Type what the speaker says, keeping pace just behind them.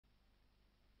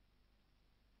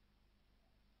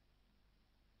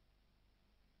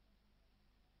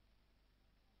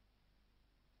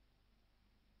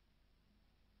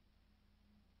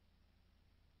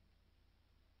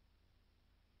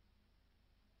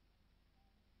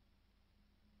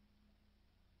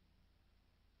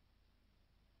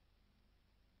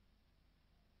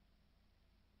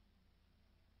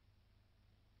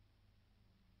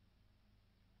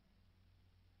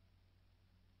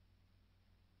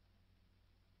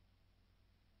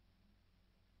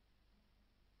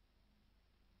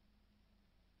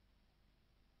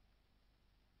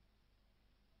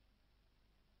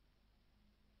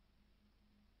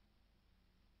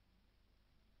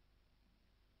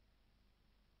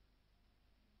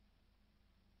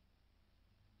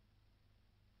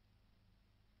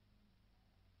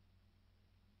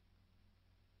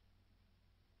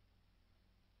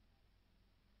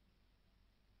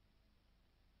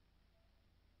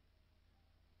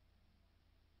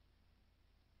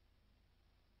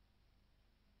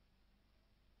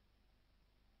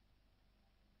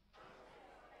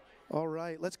All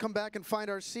right, let's come back and find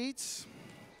our seats.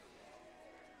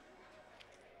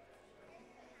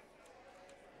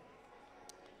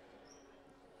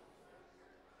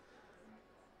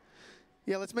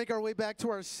 Yeah, let's make our way back to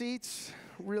our seats.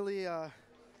 Really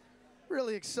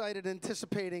excited,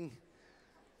 anticipating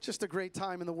just a great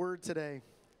time in the Word today.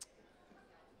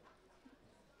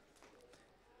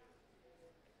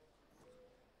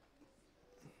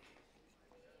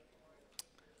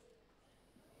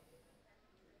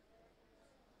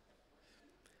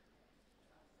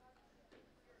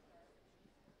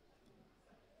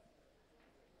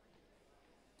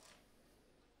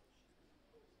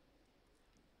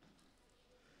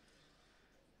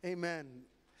 Amen.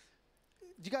 Do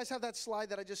you guys have that slide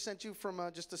that I just sent you from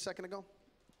just a second ago?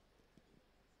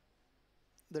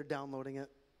 They're downloading it.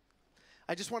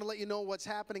 I just want to let you know what's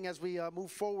happening as we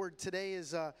move forward. Today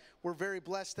is, we're very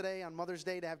blessed today on Mother's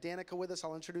Day to have Danica with us.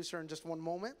 I'll introduce her in just one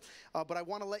moment. But I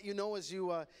want to let you know as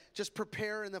you just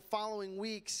prepare in the following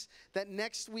weeks that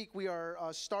next week we are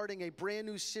starting a brand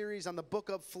new series on the book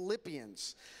of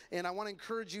Philippians. And I want to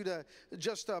encourage you to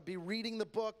just be reading the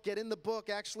book, get in the book.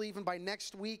 Actually, even by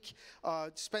next week,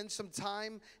 spend some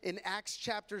time in Acts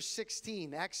chapter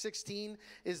 16. Acts 16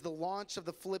 is the launch of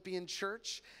the Philippian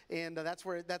church, and that's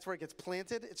where it gets planted.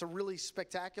 It's a really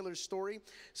spectacular story.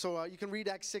 So you can read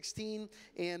Acts 16,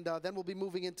 and then we'll be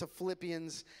moving into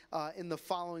Philippians in the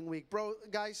following week. Bro,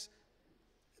 guys,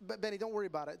 Benny, don't worry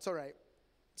about it. It's all right.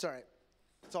 It's all right.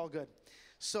 It's all good.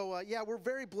 So, yeah, we're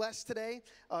very blessed today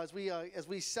as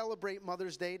we celebrate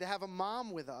Mother's Day to have a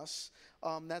mom with us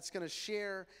that's going to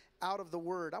share out of the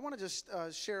Word. I want to just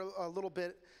share a little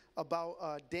bit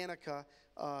about Danica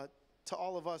to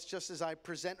all of us just as I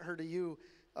present her to you.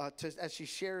 As she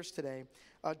shares today.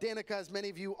 Danica, as many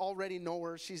of you already know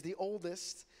her, she's the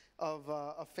oldest of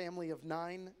a family of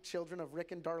 9 children of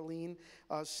Rick and Darlene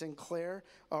Sinclair,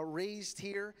 raised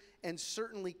here, and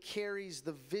certainly carries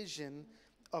the vision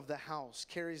of the house,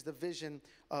 carries the vision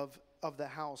of the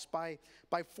house. By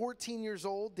 14 years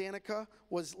old, Danica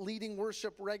was leading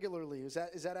worship regularly. Is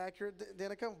that accurate,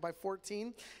 Danica? By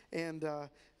 14? And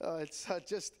it's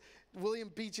just...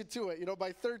 William beat you to it,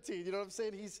 by 13. You know what I'm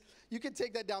saying? You can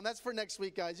take that down. That's for next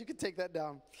week, guys. You can take that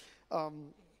down.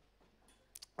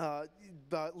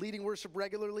 Leading worship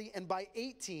regularly. And by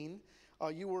 18,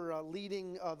 you were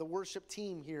leading the worship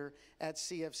team here at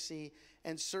CFC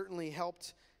and certainly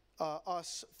helped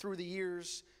us through the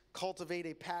years cultivate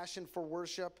a passion for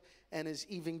worship and is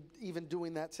even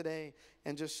doing that today.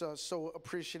 And just so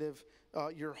appreciative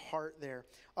your heart there.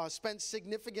 Spent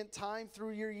significant time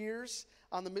through your years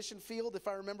on the mission field. If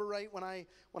I remember right, when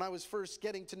I was first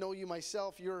getting to know you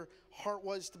myself, your heart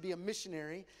was to be a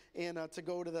missionary and to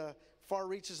go to the far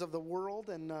reaches of the world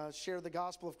and share the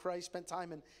gospel of Christ. Spent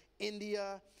time in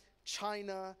India,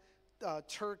 China,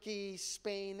 Turkey,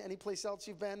 Spain. Any place else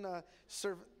you've been?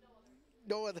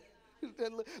 No other.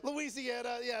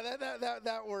 Louisiana. Yeah,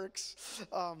 that works.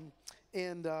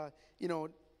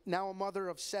 Now a mother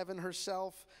of 7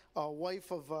 herself,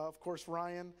 wife of course,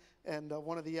 Ryan, and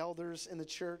one of the elders in the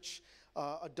church,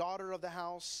 a daughter of the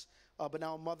house, but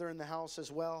now a mother in the house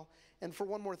as well. And for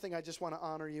one more thing, I just want to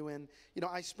honor you in,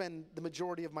 I spend the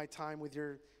majority of my time with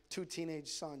your 2 teenage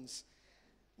sons.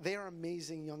 They are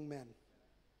amazing young men.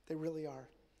 They really are.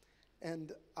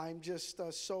 And I'm just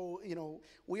so,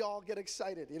 we all get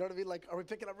excited. You know what I mean? Like, are we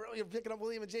picking up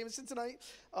William and Jameson tonight?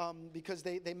 Because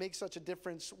they make such a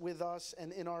difference with us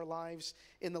and in our lives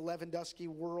in the Lewandowski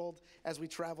world as we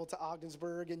travel to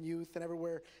Ogdensburg and youth and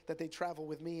everywhere that they travel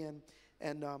with me.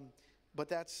 But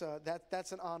that's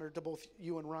an honor to both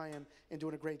you and Ryan in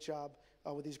doing a great job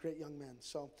with these great young men.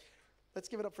 So let's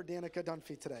give it up for Danica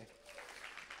Dunphy today.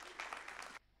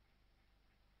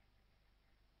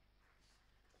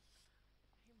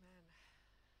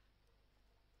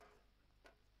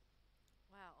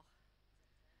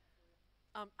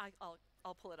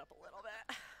 I'll pull it up a little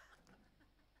bit.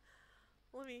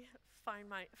 Let me find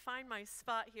my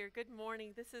spot here. Good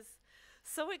morning. This is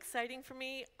so exciting for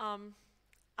me.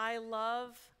 I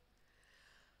love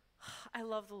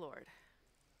the Lord.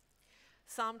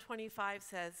 Psalm 25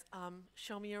 says,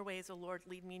 "Show me your ways, O Lord.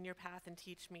 Lead me in your path and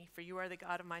teach me. For you are the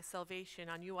God of my salvation.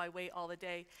 On you I wait all the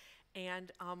day."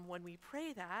 And when we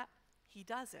pray that, He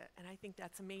does it. And I think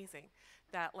that's amazing.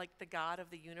 That like the God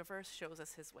of the universe shows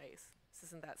us His ways. This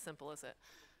isn't that simple, is it?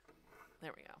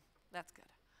 There we go. That's good.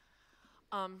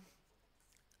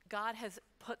 God has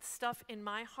put stuff in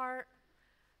my heart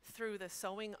through the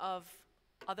sowing of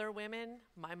other women,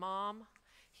 my mom.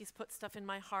 He's put stuff in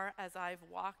my heart as I've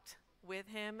walked with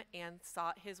Him and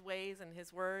sought His ways and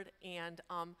His word. And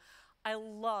I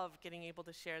love getting able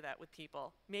to share that with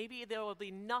people. Maybe there will be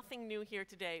nothing new here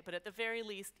today, but at the very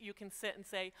least, you can sit and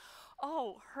say,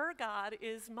 oh, her God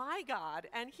is my God,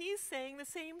 and he's saying the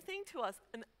same thing to us.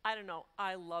 And I don't know,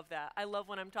 I love that. I love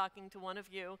when I'm talking to one of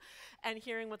you and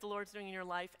hearing what the Lord's doing in your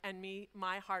life, and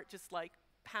my heart just like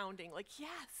pounding, like,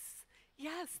 yes,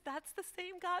 that's the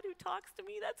same God who talks to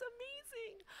me. That's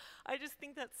amazing. I just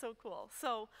think that's so cool.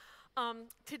 So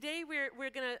today we're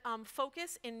going to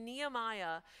focus in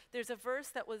Nehemiah. There's a verse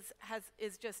that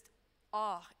is just,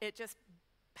 it just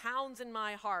pounds in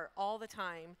my heart all the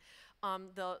time.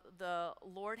 The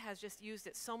Lord has just used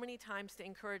it so many times to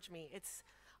encourage me. It's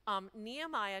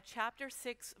Nehemiah chapter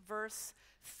 6, verse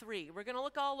 3. We're going to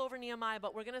look all over Nehemiah,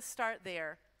 but we're going to start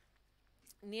there.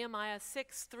 Nehemiah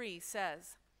 6:3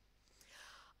 says,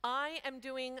 I am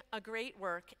doing a great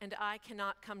work, and I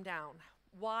cannot come down.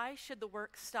 Why should the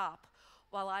work stop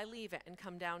while I leave it and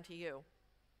come down to you?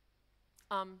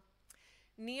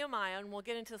 Nehemiah, and we'll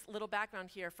get into this little background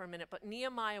here for a minute, but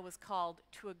Nehemiah was called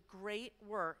to a great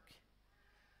work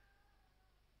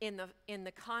in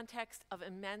the context of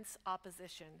immense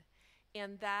opposition.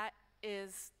 And that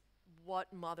is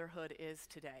what motherhood is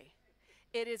today.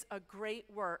 It is a great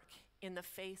work in the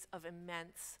face of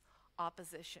immense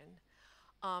opposition.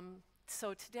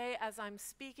 So today, as I'm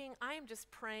speaking, I am just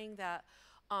praying that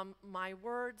my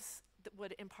words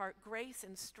would impart grace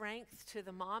and strength to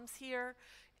the moms here,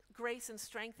 grace and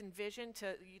strength and vision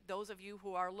to those of you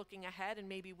who are looking ahead and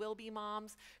maybe will be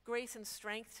moms, grace and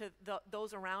strength to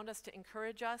those around us to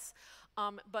encourage us,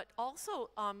 but also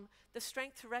the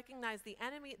strength to recognize the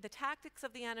enemy, the tactics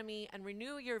of the enemy, and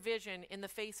renew your vision in the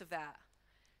face of that.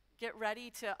 Get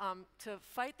ready to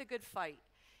fight the good fight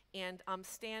and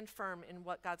stand firm in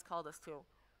what God's called us to.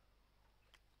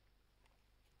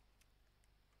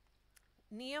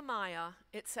 Nehemiah,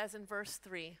 it says in verse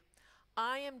 3,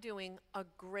 I am doing a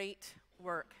great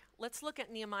work. Let's look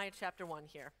at Nehemiah chapter 1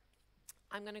 here.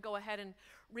 I'm going to go ahead and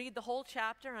read the whole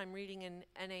chapter. I'm reading in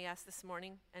NAS this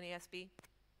morning, NASB.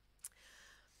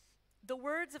 The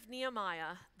words of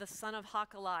Nehemiah, the son of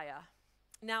Hakaliah.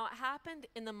 Now it happened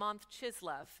in the month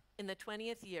Chislev, in the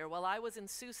 20th year, while I was in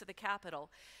Susa, the capital,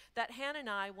 that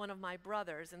Hanani, one of my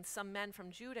brothers, and some men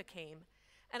from Judah came.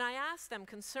 And I asked them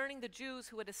concerning the Jews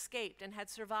who had escaped and had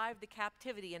survived the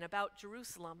captivity and about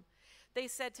Jerusalem. They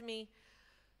said to me,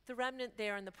 the remnant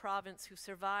there in the province who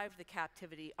survived the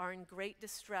captivity are in great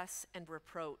distress and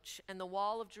reproach, and the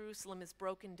wall of Jerusalem is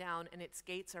broken down and its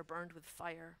gates are burned with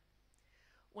fire.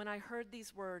 When I heard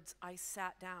these words, I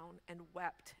sat down and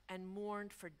wept and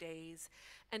mourned for days,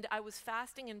 and I was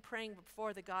fasting and praying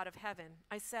before the God of heaven.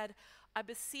 I said, I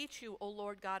beseech you, O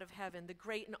Lord God of heaven, the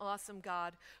great and awesome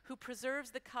God, who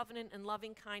preserves the covenant and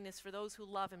loving kindness for those who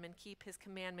love him and keep his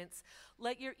commandments.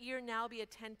 Let your ear now be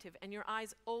attentive and your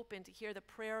eyes open to hear the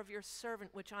prayer of your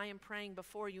servant, which I am praying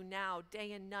before you now,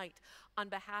 day and night, on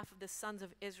behalf of the sons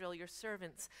of Israel, your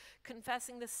servants,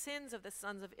 confessing the sins of the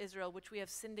sons of Israel, which we have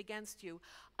sinned against you.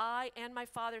 I and my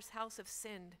father's house have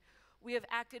sinned. We have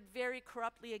acted very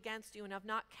corruptly against you and have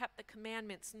not kept the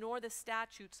commandments, nor the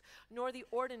statutes, nor the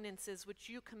ordinances which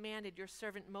you commanded your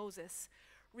servant Moses.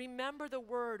 Remember the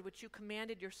word which you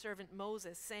commanded your servant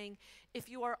Moses, saying,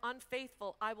 if you are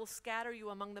unfaithful, I will scatter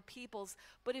you among the peoples.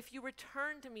 But if you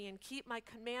return to me and keep my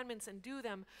commandments and do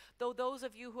them, though those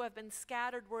of you who have been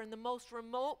scattered were in the most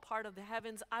remote part of the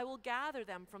heavens, I will gather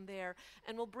them from there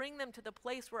and will bring them to the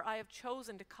place where I have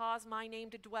chosen to cause my name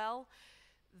to dwell.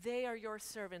 They are your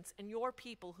servants and your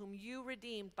people, whom you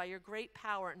redeemed by your great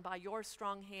power and by your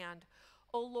strong hand.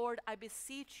 O Lord, I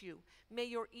beseech you, may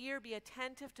your ear be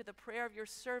attentive to the prayer of your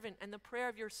servant and the prayer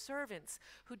of your servants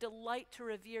who delight to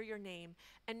revere your name,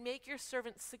 and make your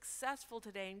servant successful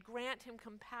today and grant him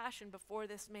compassion before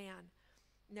this man.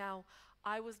 Now,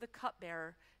 I was the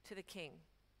cupbearer to the king.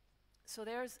 So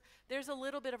there's a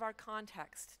little bit of our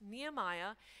context.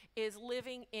 Nehemiah is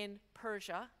living in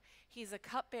Persia. He's a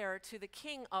cupbearer to the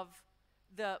king of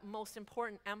the most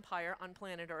important empire on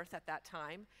planet Earth at that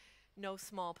time. No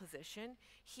small position.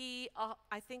 He,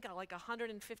 I think like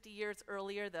 150 years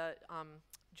earlier,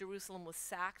 Jerusalem was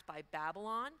sacked by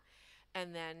Babylon.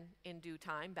 And then in due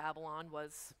time, Babylon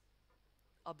was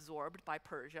absorbed by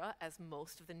Persia, as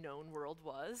most of the known world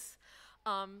was.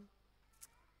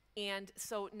 And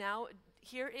so now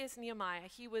here is Nehemiah.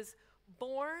 He was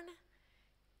born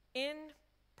in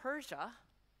Persia,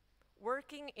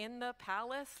 working in the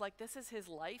palace, like this is his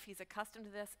life. He's accustomed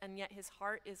to this, and yet his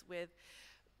heart is with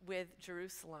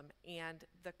Jerusalem, and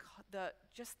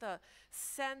the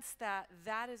sense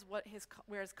that is what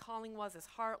where his calling was, his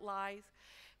heart lies.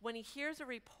 When he hears a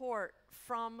report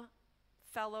from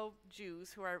fellow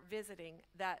Jews who are visiting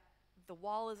that the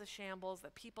wall is a shambles,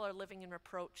 that people are living in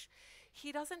reproach,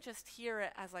 he doesn't just hear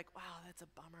it as like, wow, that's a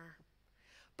bummer.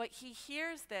 But he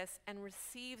hears this and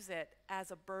receives it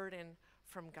as a burden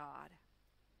from God.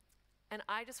 And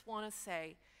I just want to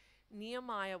say,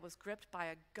 Nehemiah was gripped by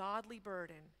a godly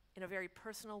burden in a very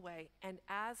personal way. And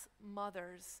as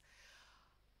mothers,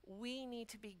 we need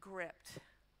to be gripped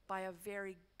by a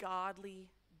very godly,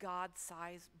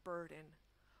 God-sized burden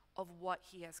of what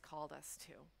he has called us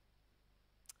to.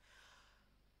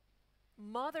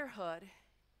 Motherhood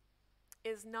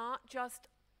is not just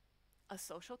a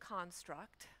social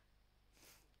construct.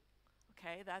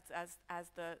 Okay, that's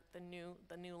as the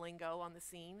new lingo on the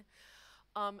scene.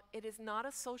 It is not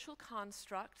a social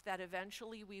construct that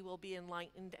eventually we will be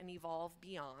enlightened and evolve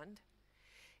beyond.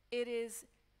 It is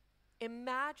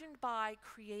imagined by,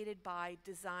 created by,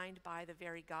 designed by the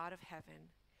very God of heaven.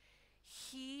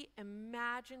 He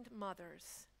imagined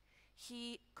mothers.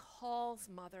 He calls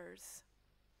mothers.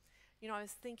 You know, I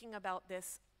was thinking about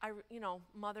this.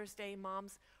 Mother's Day,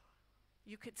 moms,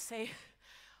 you could say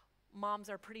moms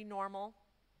are pretty normal.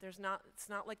 It's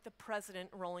not like the president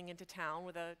rolling into town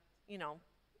with a,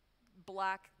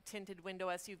 black tinted window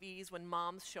SUVs. When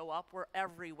moms show up, we're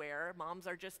everywhere. Moms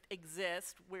are just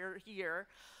exist, we're here.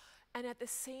 And at the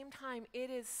same time, it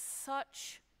is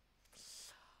such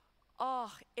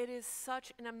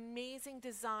an amazing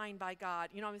design by God.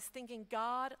 I was thinking,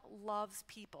 God loves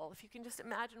people. If you can just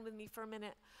imagine with me for a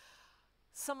minute,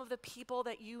 some of the people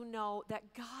that you know,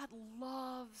 that God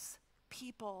loves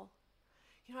people.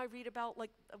 I read about,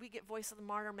 we get Voice of the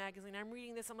Martyr magazine. I'm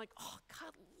reading this, I'm like, oh,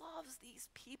 God loves these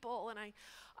people. And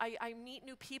I meet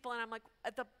new people, and I'm like,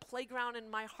 at the playground,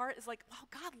 and my heart is like, wow,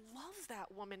 God loves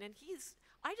that woman. And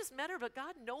I just met her, but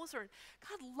God knows her.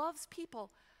 God loves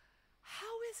people.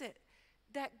 How is it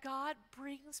that God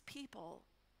brings people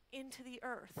into the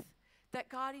earth? That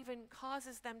God even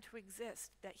causes them to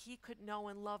exist, that he could know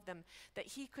and love them, that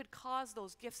he could cause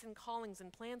those gifts and callings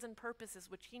and plans and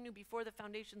purposes which he knew before the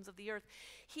foundations of the earth.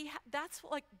 That's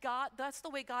the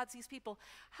way God sees people.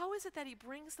 How is it that he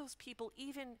brings those people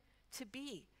even to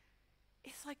be?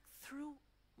 It's like through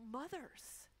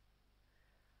mothers.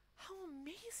 How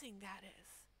amazing that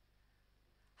is.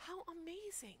 How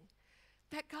amazing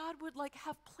that God would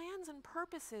have plans and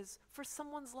purposes for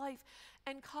someone's life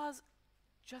and cause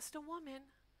just a woman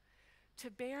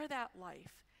to bear that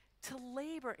life, to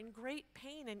labor in great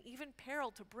pain and even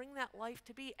peril to bring that life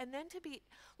to be, and then to be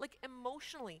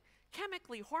emotionally,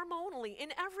 chemically, hormonally, in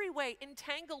every way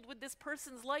entangled with this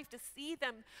person's life, to see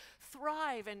them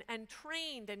thrive and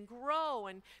trained and grow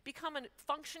and become a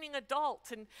functioning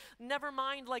adult, and never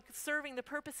mind serving the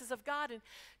purposes of God, and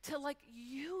to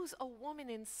use a woman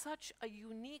in such a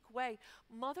unique way.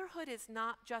 Motherhood is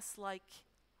not just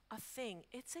a thing.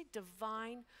 It's a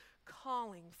divine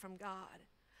calling from God.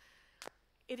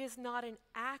 It is not an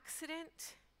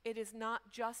accident. It is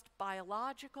not just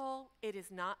biological. It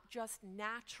is not just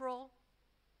natural.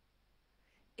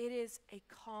 It is a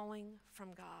calling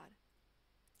from God.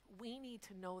 We need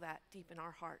to know that deep in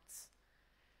our hearts.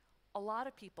 A lot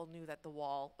of people knew that the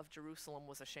wall of Jerusalem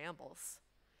was a shambles.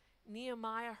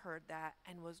 Nehemiah heard that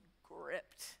and was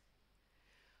gripped.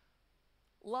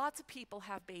 Lots of people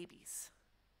have babies.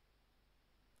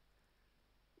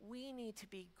 We need to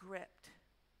be gripped.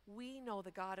 We know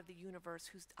the God of the universe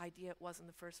whose idea it was in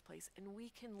the first place, and we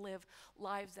can live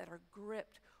lives that are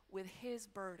gripped with his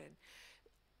burden.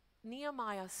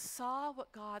 Nehemiah saw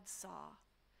what God saw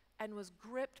and was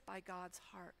gripped by God's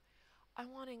heart. I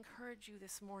want to encourage you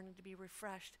this morning to be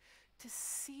refreshed, to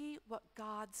see what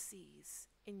God sees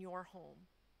in your home,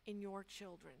 in your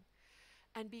children,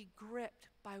 and be gripped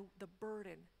by the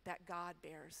burden that God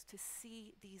bears to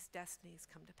see these destinies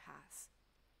come to pass.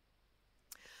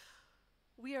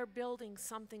 We are building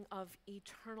something of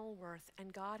eternal worth,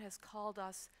 and God has called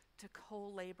us to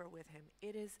co-labor with him.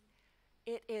 It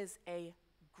is a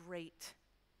great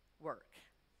work.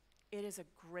 It is a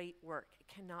great work. It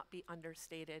cannot be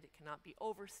understated. It cannot be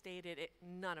overstated.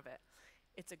 None of it.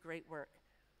 It's a great work.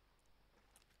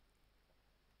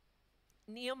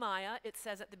 Nehemiah, it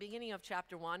says at the beginning of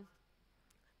chapter 1,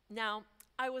 now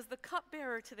I was the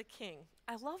cupbearer to the king.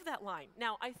 I love that line.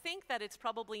 Now, I think that it's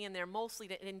probably in there mostly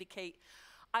to indicate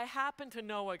I happen to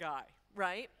know a guy,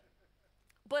 right?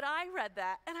 But I read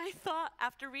that, and I thought,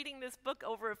 after reading this book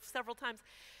over several times,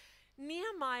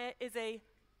 Nehemiah is a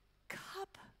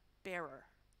cupbearer,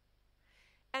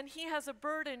 and he has a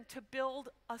burden to build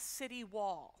a city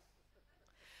wall.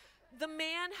 The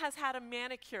man has had a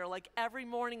manicure every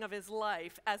morning of his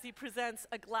life as he presents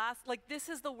a glass. This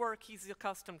is the work he's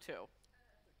accustomed to.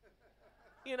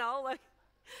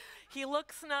 He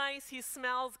looks nice, he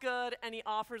smells good, and he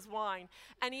offers wine.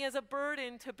 And he has a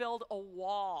burden to build a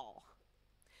wall.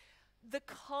 The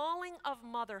calling of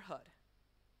motherhood,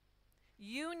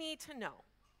 you need to know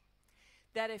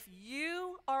that if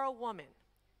you are a woman,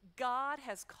 God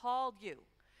has called you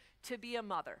to be a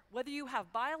mother. Whether you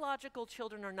have biological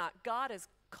children or not, God has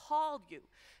called you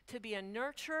to be a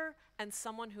nurturer and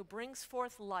someone who brings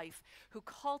forth life, who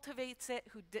cultivates it,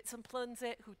 who disciplines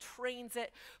it, who trains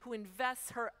it, who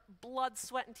invests her blood,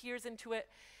 sweat, and tears into it.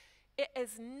 It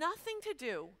has nothing to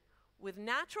do with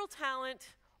natural talent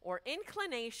or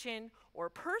inclination or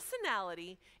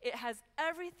personality. It has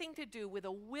everything to do with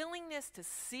a willingness to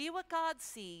see what God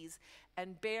sees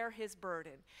and bear his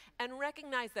burden and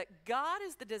recognize that God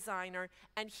is the designer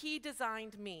and he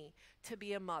designed me to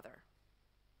be a mother.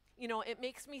 You know, it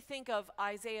makes me think of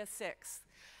Isaiah 6,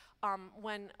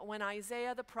 when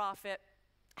Isaiah the prophet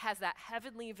has that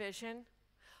heavenly vision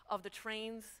of the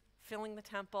trains filling the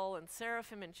temple, and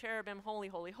seraphim and cherubim, holy,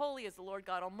 holy, holy is the Lord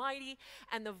God Almighty,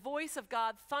 and the voice of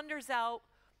God thunders out,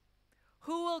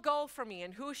 who will go for me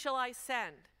and who shall I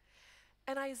send?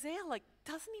 And Isaiah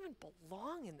doesn't even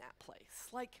belong in that place.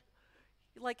 Like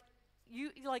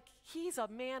he's a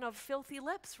man of filthy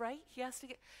lips, right? He has to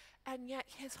get, and yet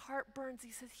his heart burns.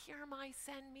 He says, here am I,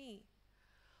 send me.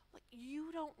 Like,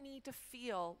 you don't need to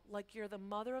feel like you're the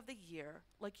mother of the year,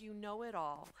 like you know it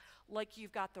all, like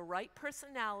you've got the right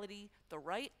personality, the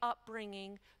right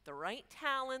upbringing, the right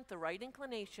talent, the right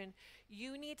inclination.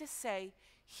 You need to say,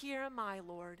 here am I,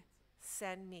 Lord,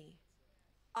 send me.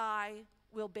 I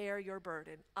will bear your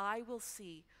burden. I will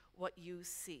see what you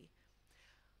see.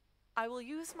 I will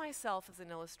use myself as an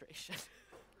illustration.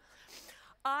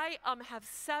 I have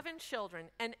 7 children,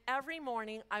 and every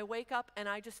morning I wake up and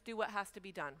I just do what has to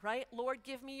be done, right? Lord,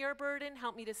 give me your burden.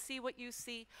 Help me to see what you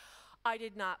see. I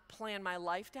did not plan my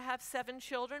life to have 7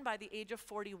 children by the age of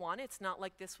 41. It's not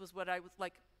like this was what I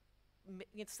was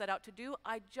set out to do.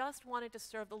 I just wanted to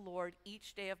serve the Lord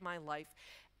each day of my life.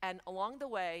 And along the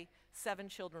way, 7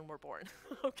 children were born,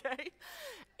 okay?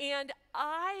 And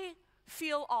I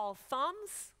feel all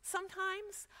thumbs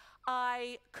sometimes.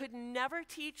 I could never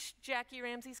teach Jackie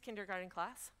Ramsey's kindergarten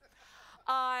class.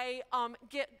 As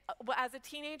a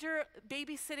teenager,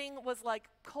 babysitting was like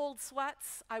cold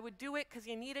sweats. I would do it because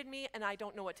you needed me, and I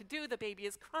don't know what to do. The baby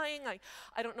is crying.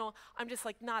 I don't know. I'm just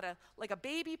not a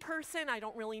baby person. I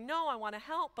don't really know. I want to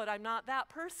help, but I'm not that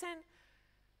person.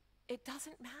 It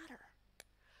doesn't matter.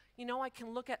 You know, I can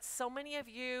look at so many of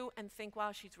you and think,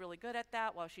 wow, she's really good at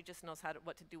that. Wow, she just knows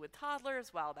what to do with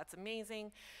toddlers. Wow, that's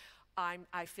amazing.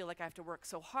 I feel like I have to work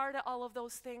so hard at all of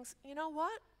those things. You know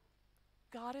what?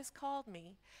 God has called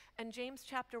me. And James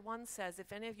chapter 1 says,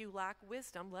 if any of you lack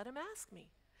wisdom, let him ask me.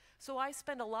 So I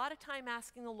spend a lot of time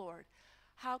asking the Lord,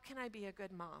 how can I be a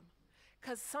good mom?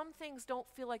 Because some things don't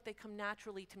feel like they come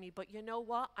naturally to me, but you know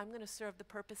what? I'm going to serve the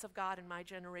purpose of God in my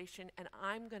generation, and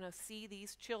I'm going to see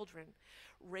these children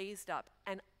raised up,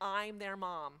 and I'm their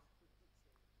mom.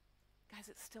 Guys,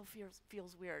 it still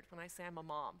feels weird when I say I'm a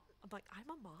mom. I'm like, I'm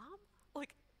a mom?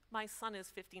 Like, my son is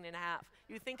 15 and a half.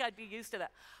 You'd think I'd be used to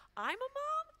that. I'm a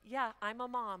mom? Yeah, I'm a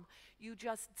mom. You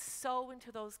just sow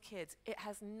into those kids. It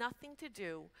has nothing to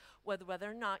do with whether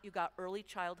or not you got early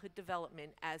childhood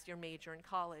development as your major in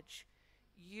college.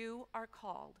 You are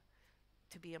called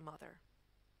to be a mother.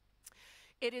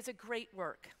 It is a great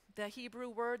work. The Hebrew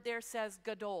word there says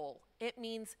gadol. It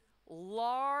means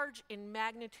large in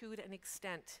magnitude and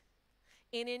extent,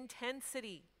 in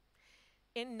intensity,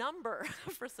 in number,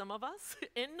 for some of us,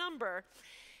 in number,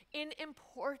 in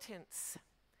importance.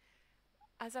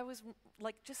 As I was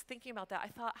just thinking about that, I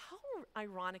thought, how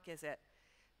ironic is it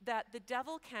that the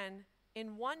devil can,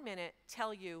 in 1 minute,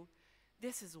 tell you,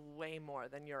 this is way more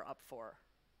than you're up for.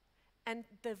 And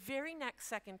the very next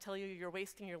second tell you you're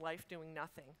wasting your life doing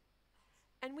nothing.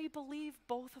 And we believe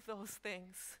both of those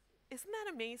things. Isn't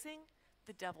that amazing?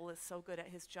 The devil is so good at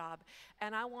his job.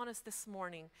 And I want us this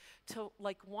morning to,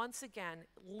 once again,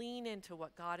 lean into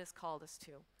what God has called us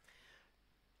to.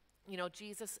 You know,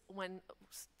 Jesus, when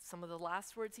some of the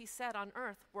last words he said on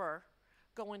earth were,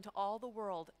 go into all the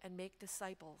world and make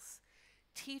disciples,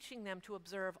 teaching them to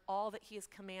observe all that he has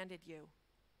commanded you.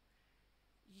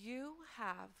 You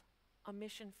have a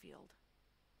mission field.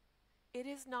 It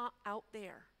is not out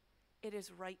there. It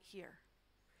is right here.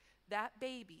 That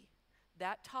baby,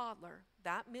 that toddler,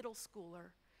 that middle schooler,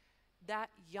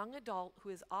 that young adult who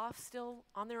is off still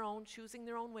on their own, choosing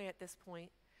their own way at this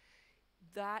point,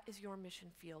 that is your mission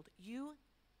field.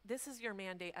 This is your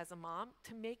mandate as a mom,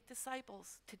 to make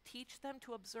disciples, to teach them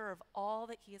to observe all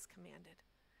that he has commanded.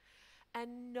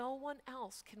 And no one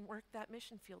else can work that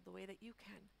mission field the way that you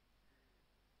can.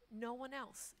 No one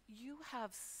else. You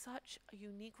have such a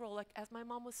unique role. Like as my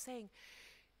mom was saying,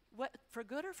 what, for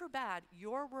good or for bad,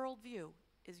 your worldview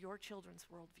is your children's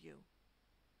worldview.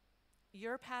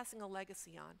 You're passing a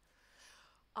legacy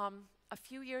on. A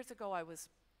few years ago, I was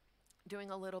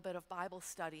doing a little bit of Bible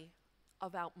study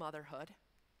about motherhood.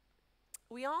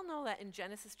 We all know that in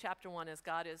Genesis chapter 1, as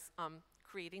God is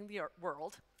creating the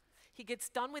world, he gets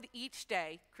done with each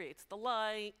day, creates the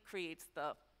light, creates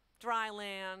the dry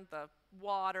land, the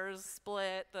waters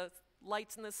split, the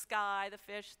lights in the sky, the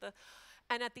fish,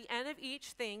 and at the end of each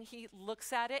thing, he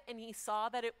looks at it and he saw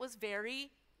that it was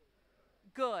very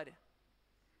good.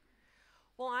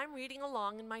 Well, I'm reading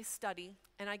along in my study,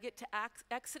 and I get to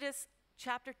Exodus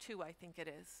chapter 2, I think it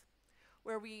is,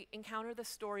 where we encounter the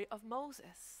story of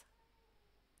Moses.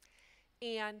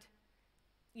 And,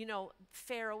 you know,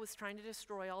 Pharaoh was trying to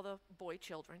destroy all the boy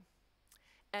children.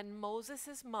 And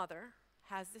Moses' mother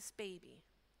has this baby.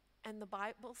 And the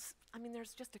Bible, I mean,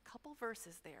 there's just a couple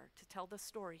verses there to tell the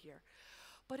story here.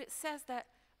 But it says that,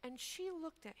 and she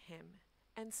looked at him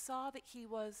and saw that he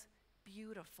was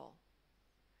beautiful.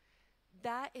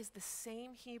 That is the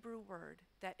same Hebrew word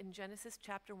that in Genesis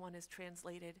chapter 1 is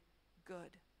translated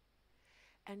good.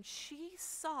 And she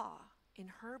saw in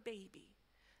her baby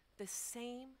the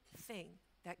same thing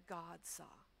that God saw.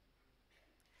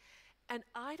 And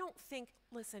I don't think,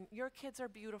 listen, your kids are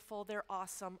beautiful, they're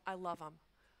awesome, I love them.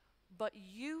 But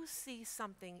you see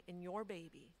something in your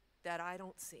baby that I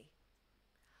don't see.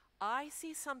 I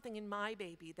see something in my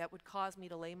baby that would cause me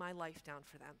to lay my life down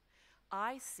for them.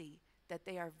 I see that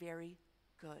they are very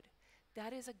good.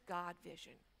 That is a God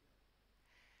vision.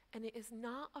 And it is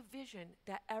not a vision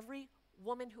that every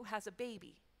woman who has a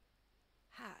baby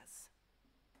has.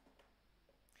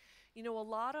 You know, a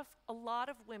lot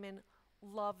of women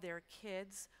love their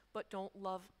kids but don't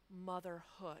love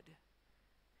motherhood.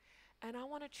 And I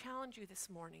want to challenge you this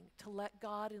morning to let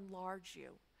God enlarge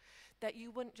you. That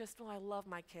you wouldn't just, oh, I love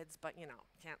my kids, but, you know,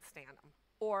 can't stand them.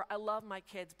 Or I love my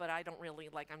kids, but I don't really,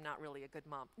 I'm not really a good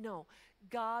mom. No,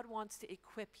 God wants to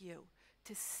equip you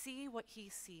to see what he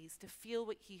sees, to feel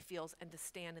what he feels, and to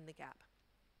stand in the gap.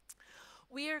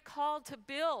 We are called to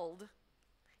build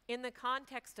in the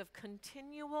context of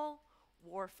continual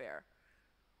warfare.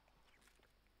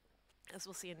 As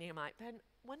we'll see in Nehemiah. Ben,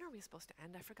 when are we supposed to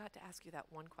end? I forgot to ask you that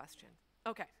one question.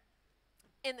 Okay.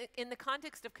 In the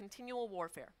context of continual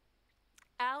warfare,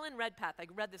 Alan Redpath, I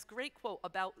read this great quote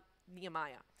about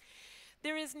Nehemiah.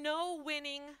 There is no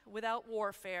winning without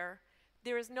warfare.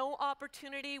 There is no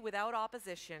opportunity without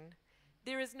opposition.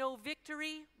 There is no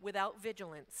victory without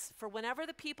vigilance. For whenever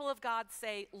the people of God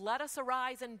say, let us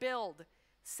arise and build,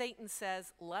 Satan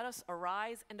says, let us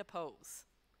arise and oppose.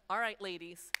 All right,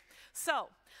 ladies. So,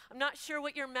 I'm not sure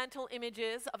what your mental image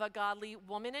is of a godly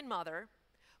woman and mother,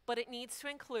 but it needs to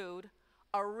include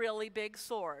a really big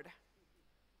sword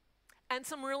and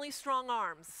some really strong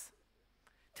arms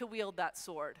to wield that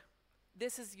sword.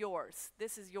 This is yours.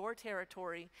 This is your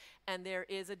territory, and there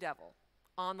is a devil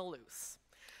on the loose.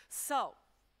 So,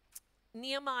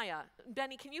 Nehemiah.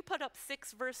 Benny, can you put up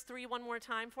 6 verse 3 one more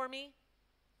time for me?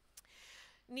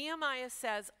 Nehemiah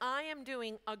says, I am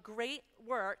doing a great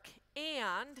work,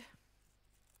 and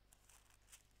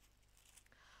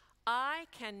I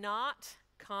cannot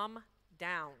come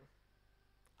down.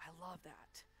 I love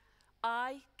that.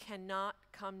 I cannot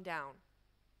come down.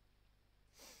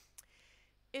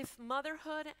 If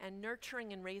motherhood and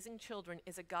nurturing and raising children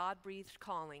is a God-breathed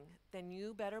calling, then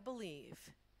you better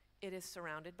believe it is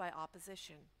surrounded by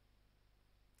opposition.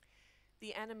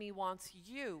 The enemy wants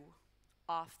you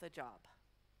off the job.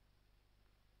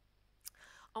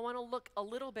 I want to look a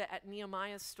little bit at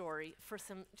Nehemiah's story for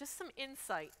just some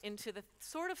insight into the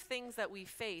sort of things that we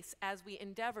face as we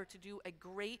endeavor to do a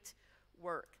great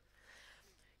work.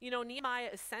 You know, Nehemiah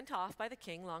is sent off by the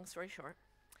king, long story short,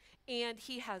 and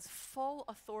he has full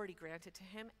authority granted to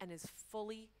him and is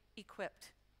fully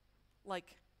equipped.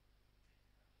 Like,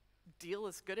 deal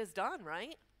as good as done,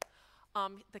 right?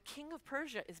 The king of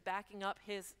Persia is backing up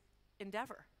his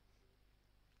endeavor.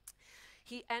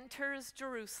 He enters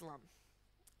Jerusalem.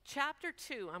 Chapter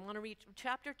 2, I'm going to read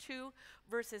chapter 2,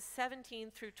 verses 17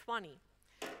 through 20.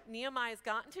 Nehemiah's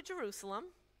gotten to Jerusalem.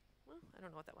 Well, I don't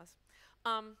know what that was.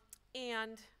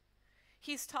 And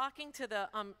he's talking to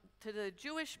the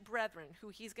Jewish brethren who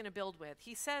he's going to build with.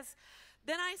 He says,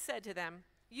 then I said to them,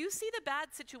 you see the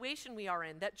bad situation we are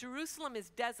in, that Jerusalem is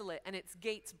desolate and its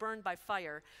gates burned by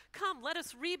fire. Come, let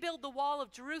us rebuild the wall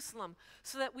of Jerusalem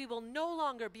so that we will no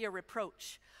longer be a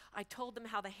reproach. I told them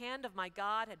how the hand of my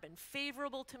God had been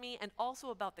favorable to me and also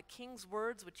about the king's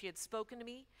words which he had spoken to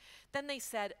me. Then they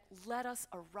said, let us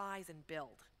arise and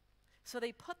build. So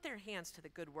they put their hands to the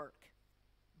good work.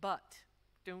 But,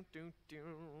 dun, dun,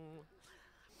 dun.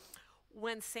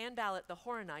 When Sanballat the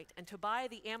Horonite and Tobiah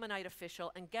the Ammonite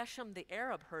official and Geshem the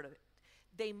Arab heard of it,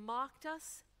 they mocked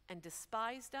us and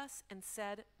despised us and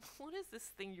said, "What is this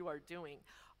thing you are doing?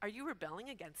 Are you rebelling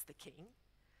against the king?"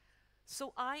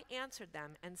 So I answered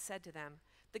them and said to them,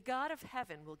 "The God of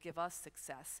heaven will give us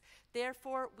success.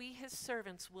 Therefore we his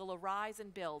servants will arise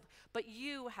and build, but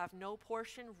you have no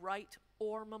portion, right,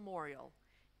 or memorial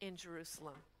in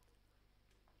Jerusalem."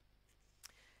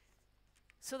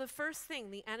 So the first thing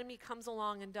the enemy comes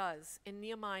along and does in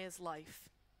Nehemiah's life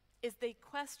is they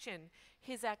question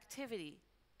his activity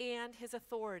and his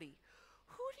authority.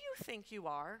 Who do you think you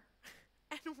are?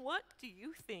 And what do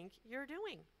you think you're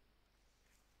doing?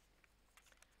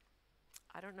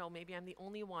 I don't know, maybe I'm the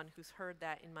only one who's heard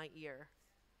that in my ear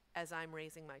as I'm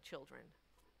raising my children.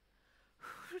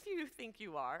 Who do you think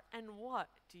you are? And what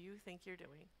do you think you're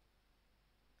doing?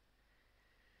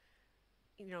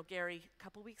 You know, Gary, a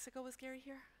couple weeks ago, was Gary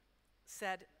here?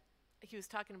 Said, he was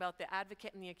talking about the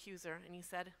advocate and the accuser, and he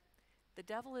said, the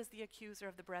devil is the accuser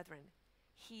of the brethren.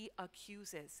 He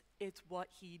accuses. It's what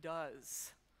he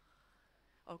does.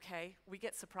 Okay? We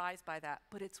get surprised by that,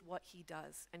 but it's what he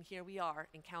does. And here we are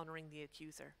encountering the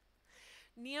accuser.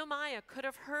 Nehemiah could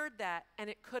have heard that, and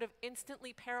it could have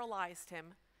instantly paralyzed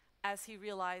him as he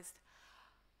realized,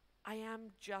 I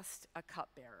am just a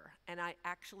cupbearer, and I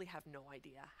actually have no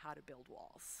idea how to build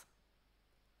walls.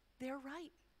 They're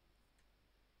right.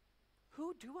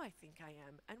 Who do I think I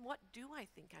am, and what do I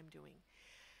think I'm doing?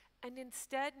 And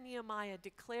instead, Nehemiah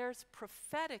declares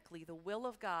prophetically the will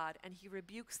of God, and he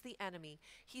rebukes the enemy.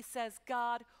 He says,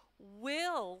 God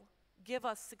will give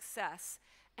us success.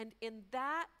 And in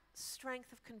that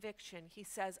strength of conviction, he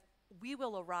says, we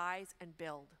will arise and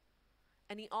build.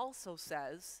 And he also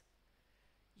says,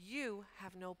 you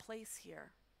have no place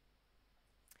here.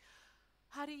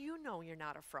 How do you know you're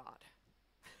not a fraud?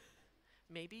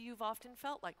 Maybe you've often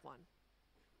felt like one.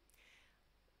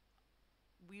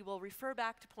 We will refer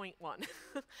back to point one,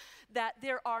 that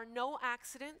there are no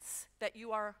accidents, that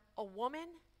you are a woman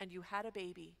and you had a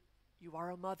baby. You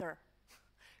are a mother.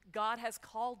 God has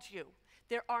called you.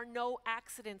 There are no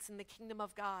accidents in the kingdom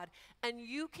of God. And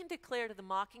you can declare to the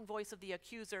mocking voice of the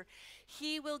accuser,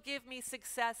 he will give me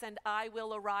success and I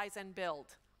will arise and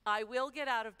build. I will get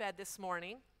out of bed this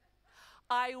morning.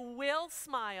 I will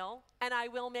smile and I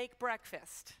will make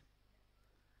breakfast.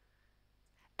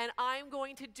 And I'm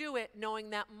going to do it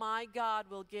knowing that my God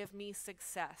will give me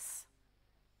success.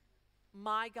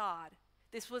 My God.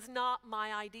 This was not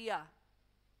my idea.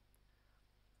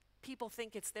 People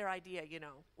think it's their idea, you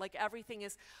know. Like everything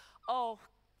is, oh,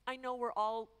 I know we're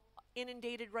all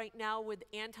inundated right now with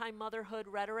anti-motherhood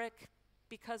rhetoric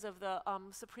because of the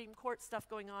Supreme Court stuff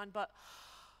going on, but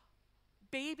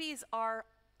babies are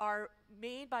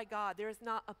made by God. There is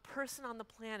not a person on the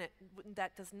planet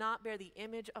that does not bear the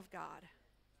image of God.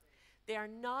 They are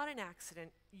not an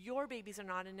accident. Your babies are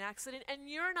not an accident, and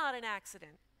you're not an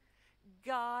accident.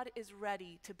 God is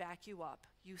ready to back you up.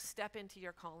 You step into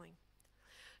your calling.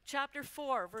 Chapter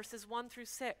 4, verses 1 through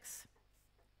 6.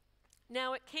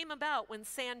 Now it came about when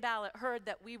Sanballat heard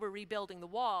that we were rebuilding the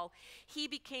wall, he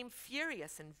became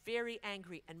furious and very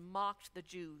angry and mocked the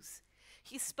Jews.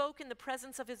 He spoke in the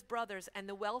presence of his brothers and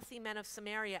the wealthy men of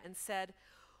Samaria and said,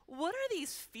 "What are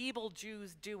these feeble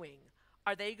Jews doing?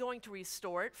 Are they going to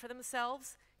restore it for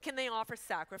themselves? Can they offer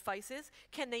sacrifices?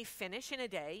 Can they finish in a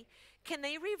day? Can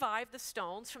they revive the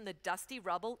stones from the dusty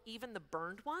rubble, even the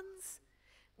burned ones?"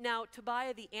 Now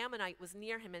Tobiah the Ammonite was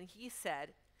near him, and he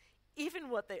said, "Even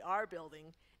what they are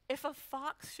building, if a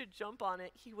fox should jump on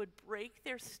it, he would break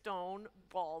their stone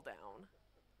wall down."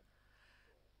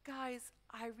 Guys,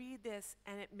 I read this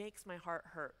and it makes my heart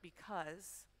hurt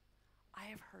because I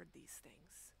have heard these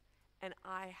things and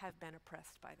I have been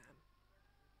oppressed by them.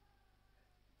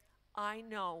 I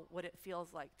know what it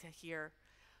feels like to hear,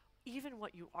 even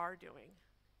what you are doing,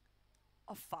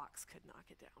 a fox could knock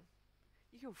it down.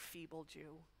 You feeble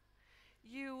Jew.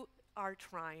 You are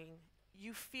trying.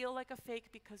 You feel like a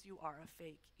fake because you are a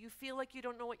fake. You feel like you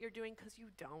don't know what you're doing because you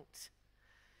don't.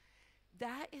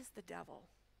 That is the devil.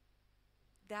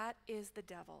 That is the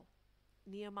devil.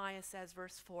 Nehemiah says,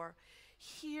 verse 4,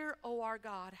 "Hear, O our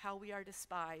God, how we are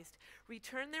despised.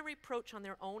 Return their reproach on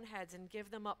their own heads and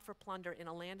give them up for plunder in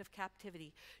a land of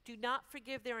captivity. Do not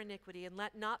forgive their iniquity and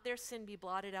let not their sin be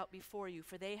blotted out before you,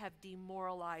 for they have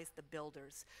demoralized the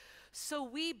builders." So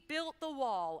we built the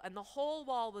wall, and the whole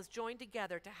wall was joined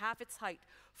together to half its height,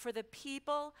 for the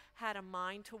people had a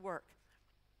mind to work.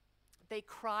 They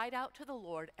cried out to the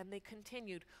Lord, and they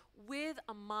continued with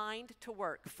a mind to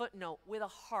work. Footnote, with a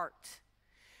heart.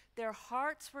 Their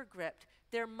hearts were gripped.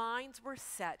 Their minds were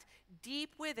set.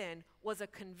 Deep within was a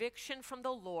conviction from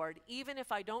the Lord. Even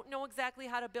if I don't know exactly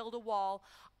how to build a wall,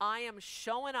 I am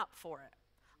showing up for it.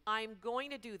 I'm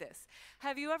going to do this.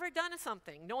 Have you ever done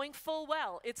something knowing full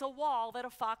well it's a wall that a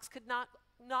fox could not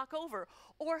knock over?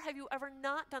 Or have you ever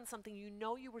not done something you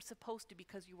know you were supposed to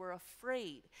because you were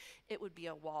afraid it would be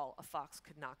a wall a fox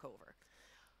could knock over?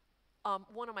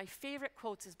 One of my favorite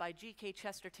quotes is by G.K.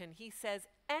 Chesterton. He says,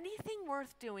 anything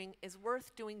worth doing is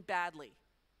worth doing badly.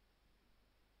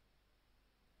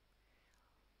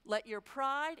 Let your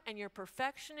pride and your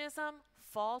perfectionism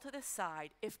fall to the side.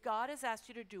 If God has asked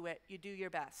you to do it, you do your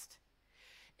best.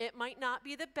 It might not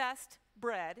be the best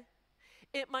bread.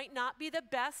 It might not be the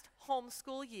best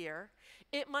homeschool year.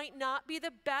 It might not be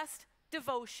the best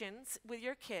devotions with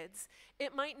your kids.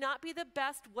 It might not be the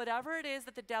best whatever it is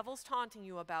that the devil's taunting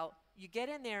you about. You get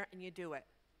in there and you do it.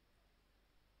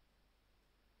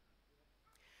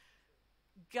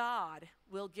 God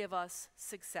will give us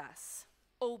success.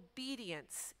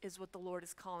 Obedience is what the Lord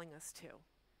is calling us to.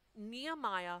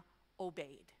 Nehemiah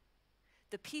obeyed.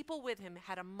 The people with him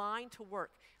had a mind to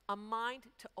work, a mind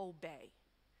to obey.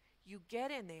 You get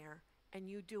in there and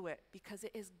you do it because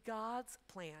it is God's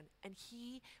plan, and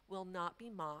he will not be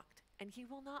mocked, and he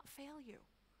will not fail you.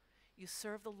 You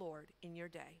serve the Lord in your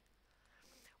day.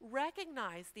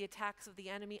 Recognize the attacks of the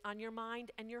enemy on your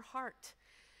mind and your heart.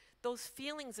 Those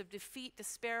feelings of defeat,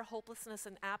 despair, hopelessness,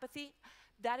 and apathy,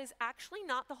 that is actually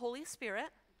not the Holy Spirit.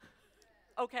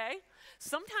 Okay?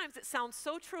 Sometimes it sounds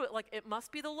so true, like it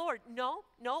must be the Lord. No,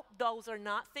 those are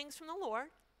not things from the Lord.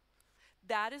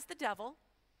 That is the devil.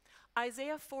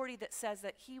 Isaiah 40 that says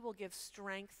that he will give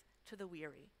strength to the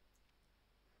weary.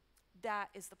 That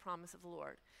is the promise of the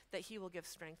Lord, that he will give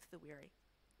strength to the weary.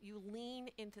 You lean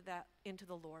into that, into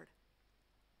the Lord.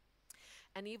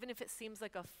 And even if it seems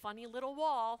like a funny little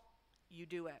wall, you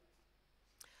do it.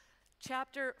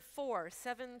 Chapter 4,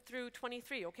 7 through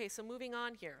 23. Okay, so moving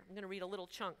on here. I'm going to read a little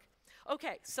chunk.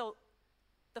 Okay, so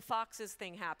the foxes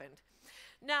thing happened.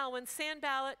 Now, when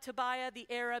Sanballat, Tobiah, the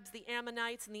Arabs, the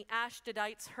Ammonites, and the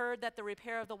Ashdodites heard that the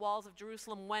repair of the walls of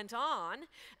Jerusalem went on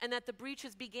and that the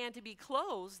breaches began to be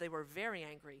closed, they were very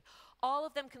angry. All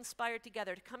of them conspired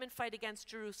together to come and fight against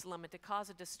Jerusalem and to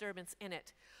cause a disturbance in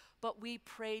it. But we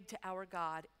prayed to our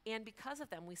God, and because of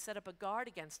them we set up a guard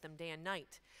against them day and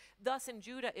night. Thus in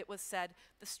Judah it was said,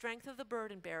 the strength of the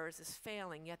burden bearers is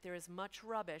failing, yet there is much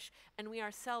rubbish, and we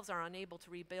ourselves are unable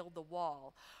to rebuild the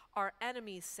wall. Our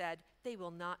enemies said, they will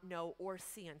not know or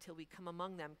see until we come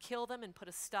among them, kill them, and put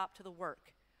a stop to the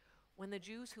work. When the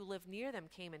Jews who lived near them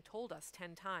came and told us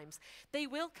 10 times, they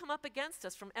will come up against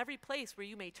us from every place where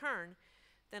you may turn,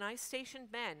 then I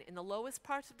stationed men in the lowest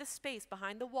parts of the space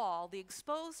behind the wall, the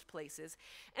exposed places,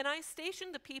 and I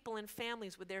stationed the people in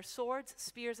families with their swords,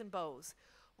 spears, and bows.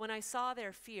 When I saw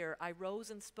their fear, I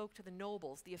rose and spoke to the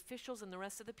nobles, the officials, and the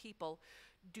rest of the people.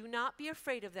 Do not be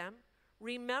afraid of them.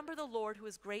 Remember the Lord who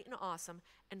is great and awesome,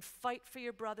 and fight for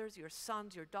your brothers, your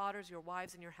sons, your daughters, your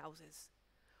wives, and your houses.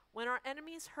 When our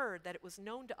enemies heard that it was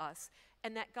known to us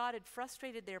and that God had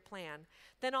frustrated their plan,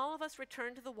 then all of us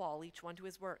returned to the wall, each one to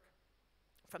his work.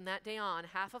 From that day on,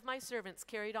 half of my servants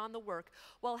carried on the work,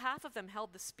 while half of them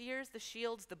held the spears, the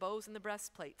shields, the bows, and the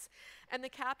breastplates. And the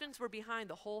captains were behind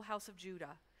the whole house of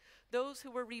Judah. Those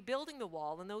who were rebuilding the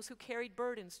wall and those who carried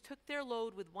burdens took their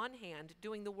load with one hand,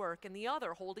 doing the work, and the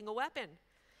other holding a weapon.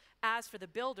 As for the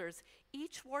builders,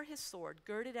 each wore his sword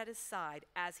girded at his side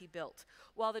as he built,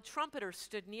 while the trumpeter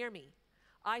stood near me.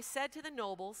 I said to the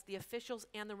nobles, the officials,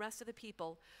 and the rest of the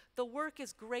people, the work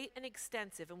is great and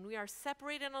extensive, and we are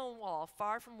separated on a wall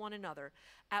far from one another.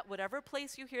 At whatever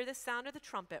place you hear the sound of the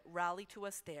trumpet, rally to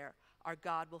us there. Our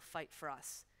God will fight for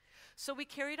us. So we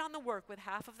carried on the work with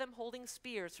half of them holding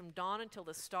spears from dawn until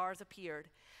the stars appeared.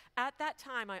 At that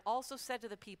time I also said to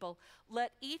the people,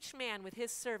 let each man with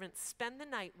his servants spend the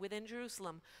night within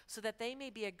Jerusalem, so that they may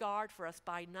be a guard for us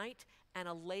by night and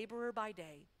a laborer by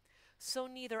day. So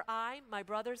neither I, my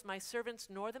brothers, my servants,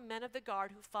 nor the men of the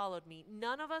guard who followed me,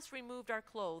 none of us removed our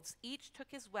clothes. Each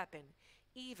took his weapon,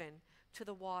 even to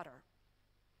the water.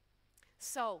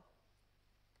 So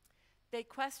they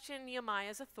question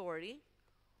Nehemiah's authority.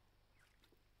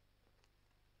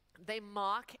 They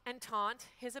mock and taunt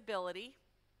his ability.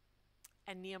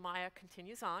 And Nehemiah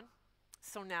continues on.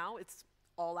 So now it's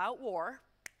all-out war,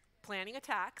 planning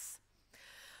attacks.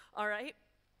 All right.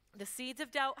 The seeds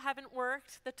of doubt haven't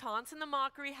worked. The taunts and the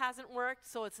mockery hasn't worked.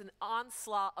 So it's an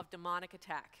onslaught of demonic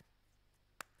attack.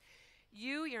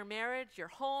 You, your marriage, your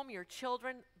home, your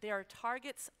children, they are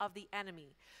targets of the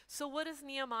enemy. So what does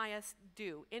Nehemiah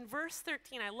do? In verse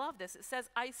 13, I love this. It says,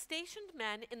 I stationed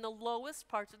men in the lowest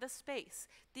parts of the space,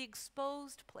 the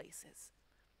exposed places.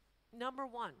 Number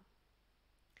one,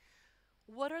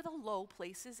 what are the low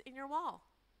places in your wall?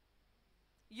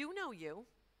 You know you.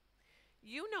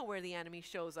 You know where the enemy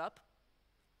shows up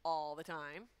all the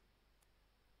time.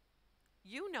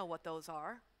 You know what those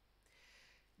are.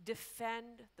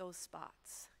 Defend those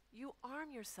spots. You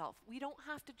arm yourself. We don't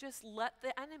have to just let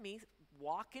the enemy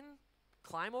walk and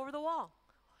climb over the wall.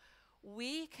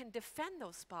 We can defend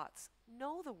those spots.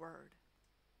 Know the word.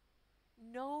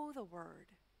 Know the word.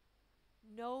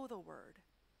 Know the word.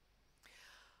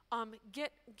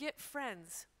 Get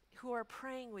friends who are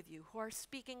praying with you, who are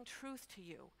speaking truth to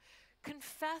you.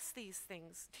 Confess these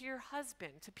things to your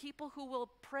husband, to people who will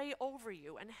pray over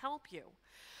you and help you.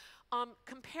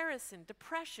 Comparison,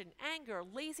 depression, anger,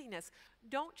 laziness.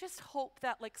 Don't just hope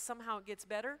that like somehow it gets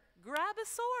better. Grab a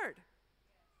sword.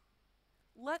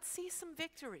 Let's see some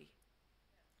victory.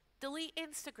 Delete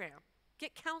Instagram.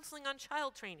 Get counseling on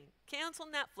child training. Cancel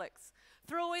Netflix.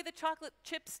 Throw away the chocolate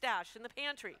chip stash in the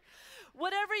pantry.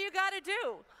 Whatever you got to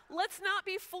do. Let's not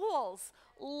be fools.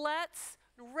 Let's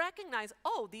recognize,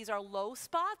 oh, these are low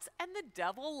spots and the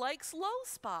devil likes low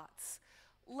spots.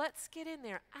 Let's get in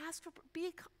there.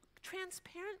 Be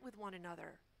transparent with one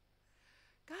another.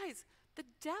 Guys, the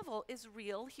devil is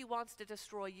real. He wants to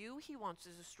destroy you. He wants to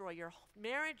destroy your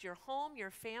marriage, your home,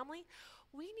 your family.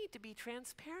 We need to be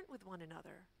transparent with one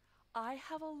another. I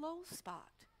have a low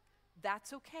spot.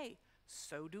 That's okay.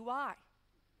 So do I.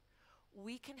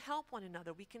 We can help one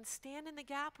another. We can stand in the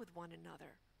gap with one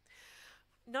another.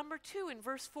 Number 2, in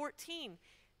verse 14,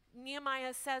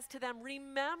 Nehemiah says to them,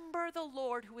 remember the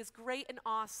Lord who is great and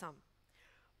awesome.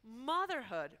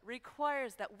 Motherhood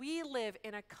requires that we live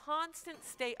in a constant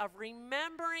state of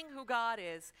remembering who God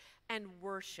is and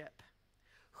worship.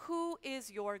 Who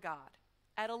is your God?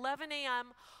 At 11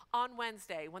 a.m. on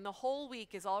Wednesday, when the whole week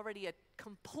is already a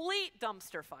complete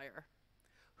dumpster fire,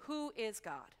 who is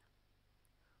God?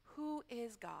 Who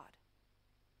is God?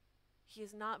 He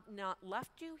has not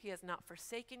left you, he has not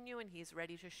forsaken you, and he's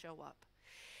ready to show up.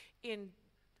 In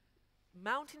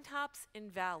mountaintops, in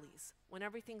valleys, when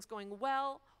everything's going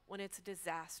well, when it's a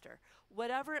disaster,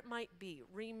 whatever it might be,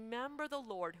 remember the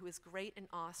Lord who is great and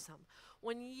awesome.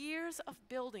 When years of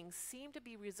building seem to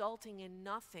be resulting in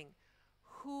nothing,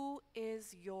 who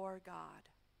is your God?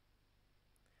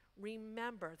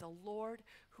 Remember the Lord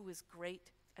who is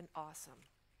great and awesome.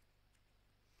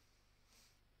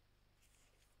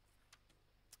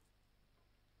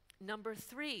 Number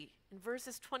 3, in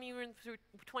verses 21 through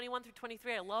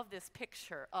 23, I love this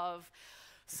picture of,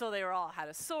 so they all had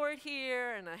a sword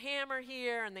here and a hammer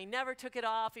here, and they never took it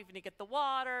off even to get the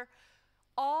water.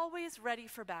 Always ready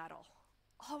for battle.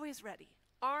 Always ready.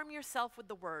 Arm yourself with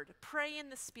the word. Pray in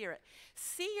the Spirit.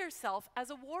 See yourself as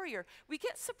a warrior. We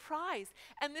get surprised,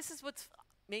 and this is what's,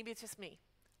 maybe it's just me.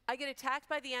 I get attacked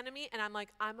by the enemy, and I'm like,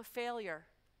 I'm a failure.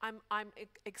 I'm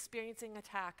experiencing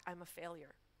attack. I'm a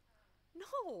failure.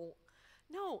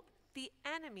 No, the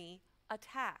enemy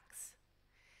attacks.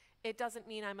 It doesn't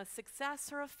mean I'm a success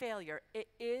or a failure. It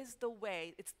is the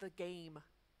way, it's the game.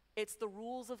 It's the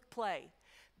rules of play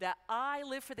that I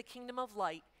live for the kingdom of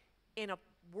light in a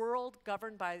world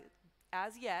governed by,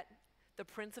 as yet, the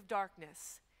prince of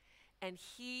darkness. And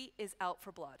he is out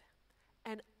for blood.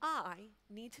 And I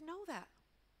need to know that.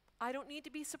 I don't need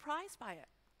to be surprised by it.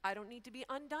 I don't need to be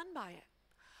undone by it.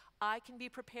 I can be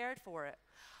prepared for it.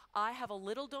 I have a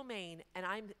little domain, and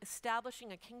I'm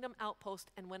establishing a kingdom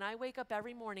outpost, and when I wake up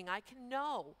every morning, I can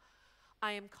know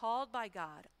I am called by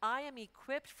God. I am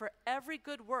equipped for every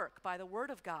good work by the word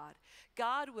of God.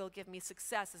 God will give me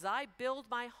success as I build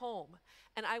my home,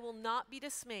 and I will not be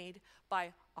dismayed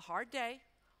by a hard day,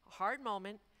 a hard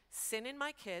moment, sin in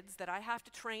my kids that I have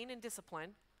to train and discipline.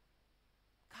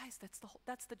 Guys,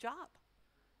 that's the job.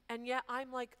 And yet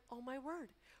I'm like, oh my word,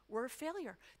 we're a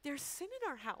failure. There's sin in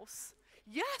our house.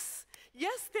 Yes,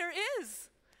 there is.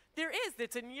 There is.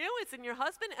 It's in you, it's in your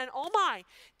husband, and oh my,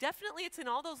 definitely it's in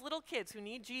all those little kids who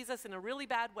need Jesus in a really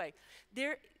bad way.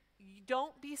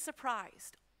 Don't be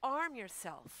surprised. Arm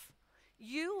yourself.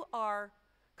 You are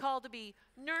called to be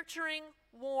nurturing,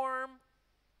 warm,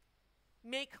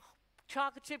 make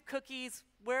chocolate chip cookies,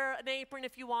 wear an apron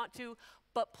if you want to,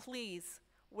 but please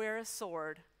wear a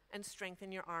sword and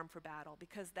strengthen your arm for battle,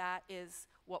 because that is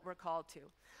what we're called to.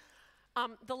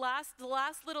 The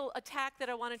last little attack that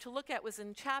I wanted to look at was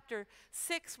in chapter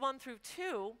 6, 1 through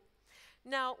 2.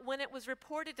 Now, when it was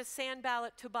reported to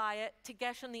Sanballat, Tobiah, to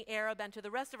Geshem the Arab, and to the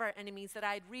rest of our enemies that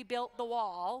I had rebuilt the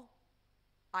wall,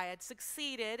 I had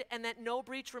succeeded and that no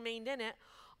breach remained in it,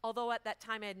 although at that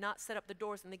time I had not set up the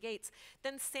doors and the gates.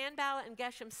 Then Sanballat and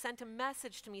Geshem sent a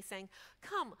message to me saying,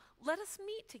 "Come, let us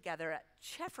meet together at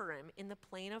Chephirim in the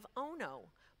plain of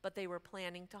Ono." But they were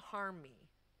planning to harm me.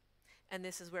 And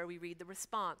this is where we read the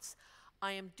response.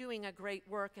 "I am doing a great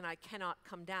work and I cannot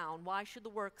come down. Why should the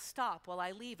work stop while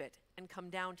I leave it and come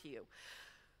down to you?"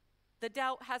 The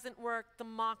doubt hasn't worked, the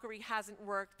mockery hasn't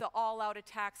worked, the all-out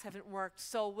attacks haven't worked,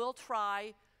 so we'll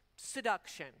try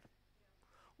seduction.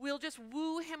 We'll just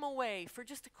woo him away for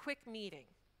just a quick meeting.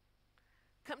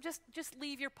 Come, just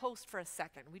leave your post for a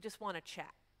second. We just want to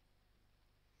chat.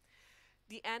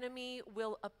 The enemy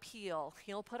will appeal.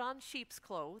 He'll put on sheep's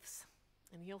clothes,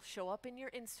 and he'll show up in your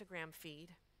Instagram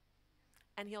feed,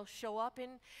 and he'll show up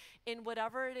in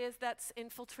whatever it is that's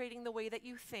infiltrating the way that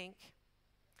you think,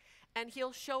 and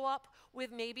he'll show up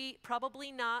with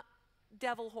probably not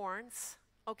devil horns,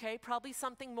 okay? Probably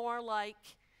something more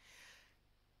like,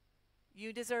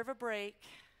 "You deserve a break.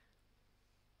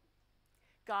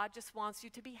 God just wants you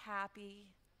to be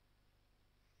happy.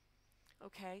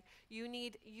 Okay? You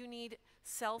need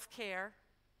self-care."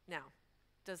 Now,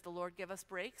 does the Lord give us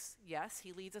breaks? Yes,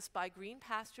 he leads us by green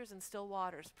pastures and still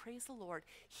waters. Praise the Lord.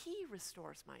 He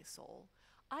restores my soul.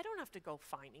 I don't have to go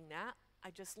finding that.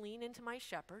 I just lean into my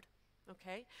shepherd.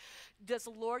 Okay? Does the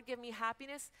Lord give me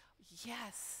happiness?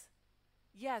 Yes.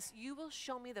 Yes, you will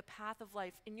show me the path of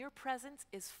life. In your presence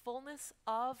is fullness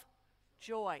of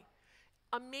joy.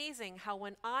 Amazing how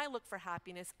when I look for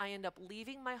happiness, I end up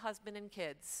leaving my husband and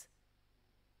kids.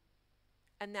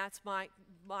 And that's my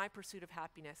pursuit of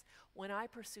happiness. When I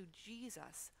pursue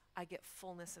Jesus, I get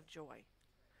fullness of joy.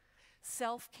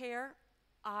 Self-care,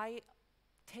 I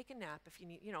take a nap if you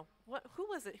need, who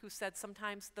was it who said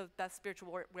sometimes the best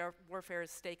spiritual warfare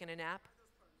is steak and a nap?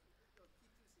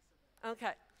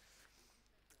 Okay.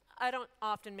 I don't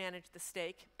often manage the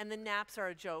steak, and the naps are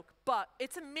a joke, but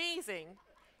it's amazing.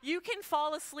 You can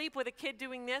fall asleep with a kid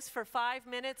doing this for 5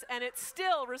 minutes, and it's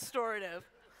still restorative.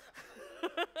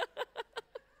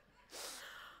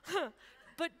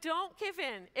 But don't give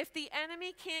in. If the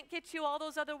enemy can't get you all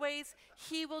those other ways,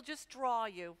 he will just draw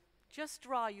you. Just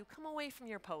draw you. Come away from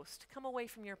your post. Come away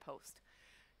from your post.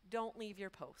 Don't leave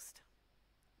your post.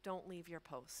 Don't leave your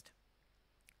post.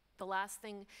 The last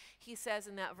thing he says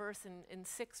in that verse, in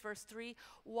 6 verse 3,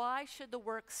 "Why should the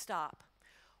work stop?"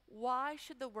 Why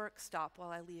should the work stop while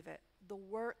I leave it? The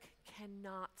work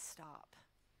cannot stop.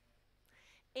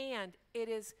 And it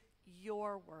is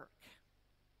your work.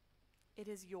 It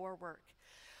is your work.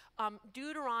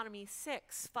 Deuteronomy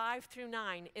 6, 5 through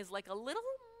 9 is like a little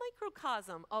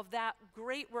microcosm of that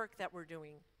great work that we're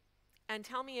doing. And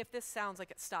tell me if this sounds like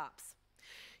it stops.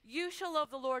 "You shall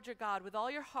love the Lord your God with all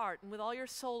your heart and with all your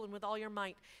soul and with all your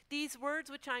might. These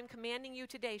words which I am commanding you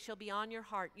today shall be on your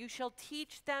heart. You shall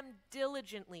teach them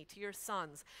diligently to your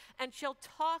sons and shall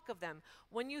talk of them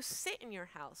when you sit in your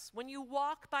house, when you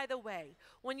walk by the way,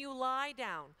 when you lie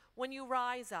down, when you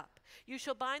rise up. You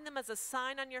shall bind them as a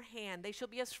sign on your hand. They shall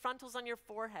be as frontals on your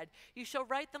forehead. You shall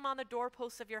write them on the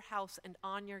doorposts of your house and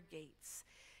on your gates."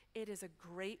 It is a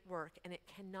great work and it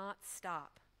cannot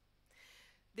stop.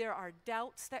 There are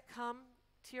doubts that come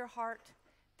to your heart.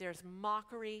 There's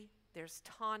mockery. There's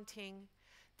taunting.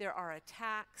 There are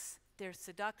attacks. There's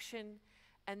seduction.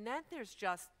 And then there's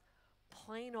just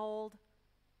plain old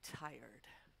tired.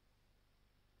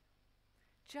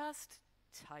 Just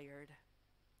tired.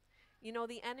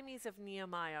 The enemies of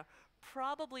Nehemiah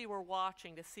probably were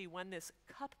watching to see when this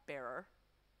cupbearer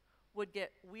would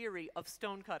get weary of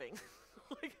stone cutting.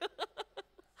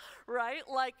 Right?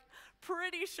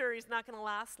 Pretty sure he's not going to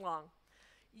last long.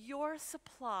 Your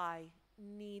supply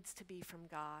needs to be from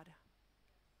God.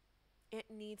 It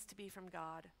needs to be from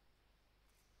God.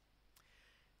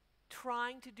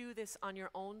 Trying to do this on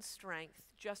your own strength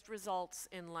just results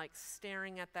in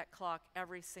staring at that clock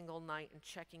every single night and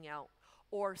checking out,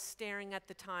 or staring at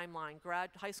the timeline,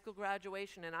 high school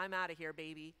graduation, and I'm out of here,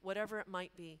 baby, whatever it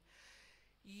might be.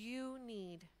 You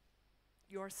need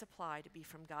your supply to be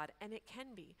from God, and it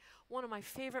can be. One of my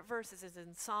favorite verses is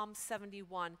in Psalm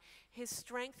 71. "His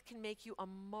strength can make you a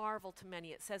marvel to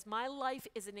many." It says, "My life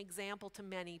is an example to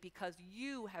many because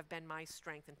you have been my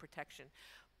strength and protection."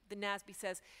 The NASB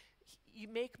says, "You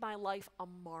make my life a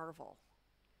marvel."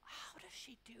 How does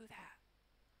she do that?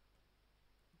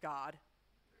 God.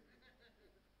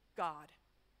 God.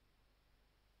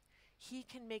 He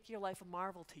can make your life a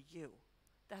marvel to you.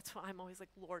 That's why I'm always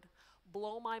like, "Lord,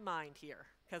 blow my mind here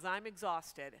because I'm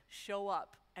exhausted. Show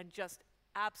up and just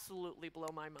absolutely blow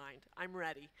my mind. I'm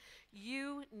ready."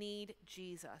 You need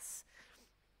Jesus.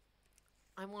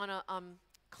 I want to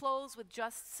close with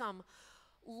just some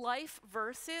Life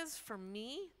verses for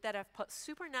me that have put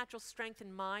supernatural strength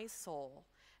in my soul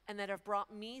and that have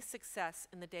brought me success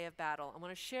in the day of battle. I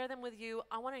want to share them with you.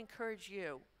 I want to encourage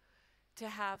you to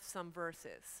have some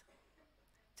verses,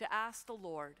 to ask the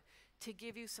Lord to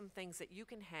give you some things that you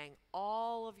can hang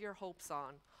all of your hopes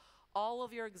on, all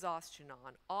of your exhaustion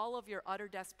on, all of your utter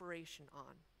desperation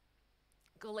on.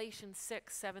 Galatians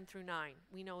 6, 7 through 9.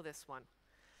 We know this one.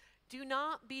 Do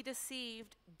not be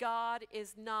deceived. God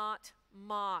is not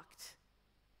mocked.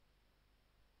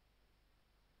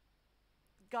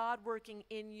 God working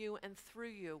in you and through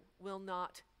you will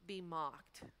not be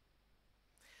mocked.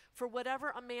 For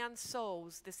whatever a man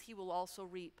sows, this he will also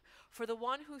reap. For the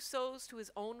one who sows to his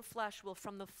own flesh will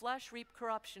from the flesh reap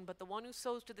corruption, but the one who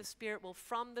sows to the Spirit will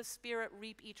from the Spirit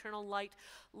reap eternal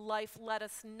life. Let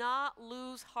us not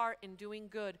lose heart in doing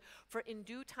good, for in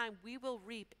due time we will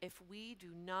reap if we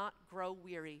do not grow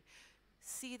weary.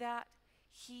 See that?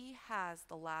 He has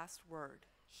the last word.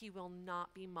 He will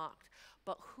not be mocked.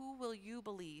 But who will you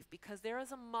believe? Because there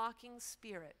is a mocking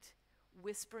spirit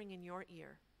whispering in your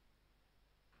ear.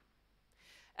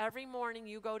 Every morning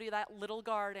you go to that little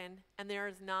garden and there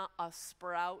is not a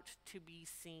sprout to be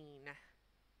seen.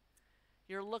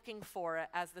 You're looking for it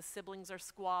as the siblings are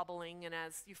squabbling and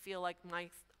as you feel like my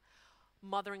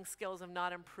mothering skills have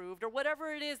not improved, or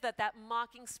whatever it is that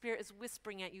mocking spirit is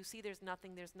whispering at you. See, there's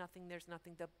nothing, there's nothing, there's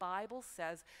nothing. The Bible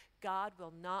says God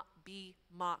will not be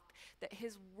mocked, that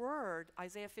his word,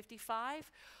 Isaiah 55,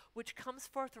 which comes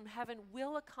forth from heaven,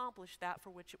 will accomplish that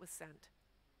for which it was sent.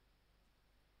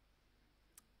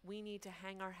 We need to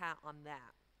hang our hat on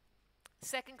that.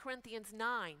 2 Corinthians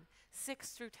 9, 6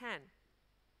 through 10.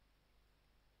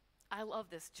 I love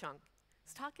this chunk.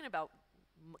 It's talking about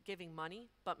giving money,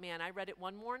 but man, I read it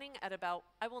one morning at about,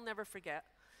 I will never forget,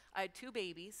 I had 2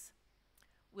 babies.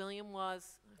 William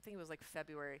was, I think it was like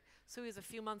February, so he was a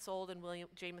few months old, and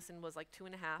Jameson was like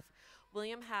 2.5.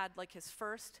 William had like his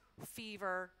first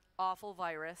fever, awful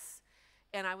virus,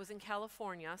 and I was in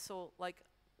California, so like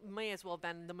may as well have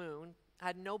been the moon. I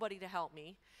had nobody to help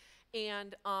me,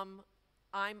 and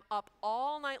I'm up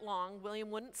all night long.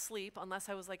 William wouldn't sleep unless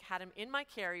I was like had him in my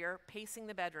carrier pacing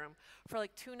the bedroom for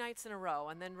like 2 nights in a row,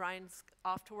 and then Ryan's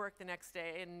off to work the next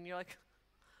day, and you're like,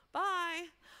 bye.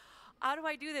 How do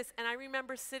I do this? And I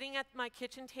remember sitting at my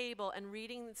kitchen table and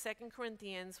reading 2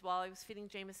 Corinthians while I was feeding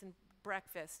Jameson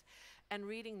breakfast, and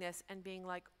reading this and being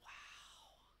like,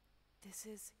 wow, this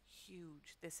is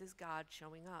huge. This is God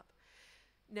showing up.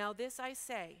 Now this I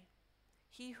say,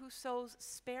 he who sows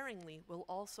sparingly will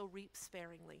also reap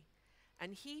sparingly,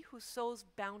 and he who sows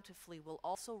bountifully will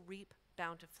also reap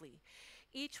bountifully.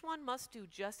 Each one must do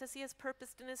just as he has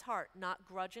purposed in his heart, not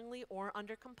grudgingly or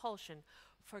under compulsion,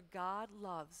 for God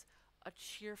loves a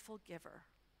cheerful giver.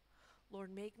 Lord,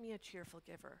 make me a cheerful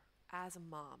giver as a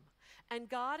mom. And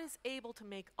God is able to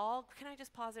make all, can I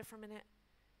just pause there for a minute?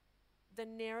 The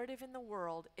narrative in the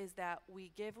world is that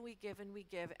we give and we give and we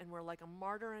give, and we're like a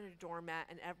martyr and a doormat,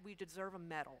 and we deserve a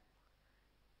medal.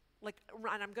 Like,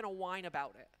 and I'm going to whine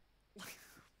about it.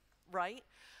 Right?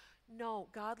 No,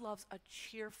 God loves a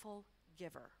cheerful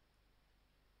giver.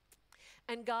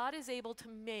 And God is able to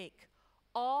make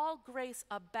all grace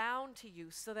abound to you,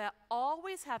 so that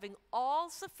always having all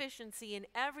sufficiency in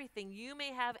everything, you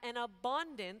may have an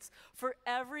abundance for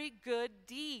every good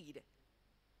deed.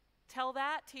 Tell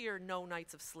that to your no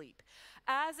nights of sleep.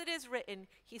 As it is written,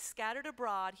 he scattered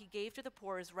abroad, he gave to the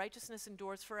poor, his righteousness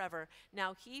endures forever.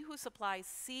 Now he who supplies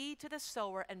seed to the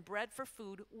sower and bread for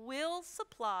food will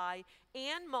supply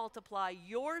and multiply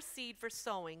your seed for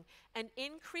sowing and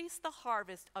increase the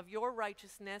harvest of your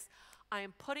righteousness. I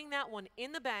am putting that one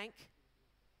in the bank.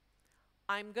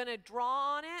 I'm going to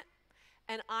draw on it,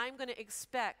 and I'm going to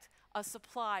expect a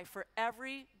supply for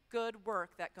every good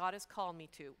work that God has called me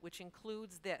to, which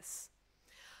includes this.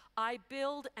 I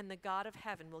build, and the God of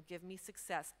heaven will give me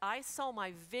success. I sow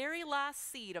my very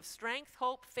last seed of strength,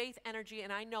 hope, faith, energy,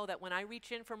 and I know that when I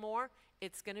reach in for more,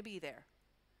 it's going to be there.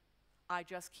 I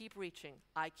just keep reaching.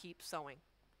 I keep sowing.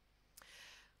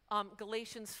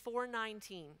 Galatians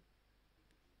 4:19.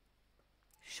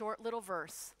 Short little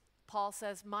verse. Paul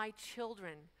says, my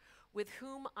children, with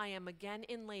whom I am again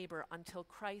in labor until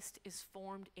Christ is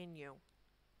formed in you.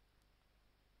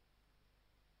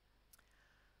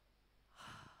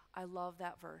 I love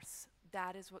that verse.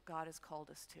 That is what God has called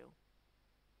us to.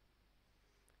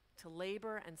 To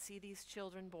labor and see these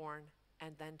children born,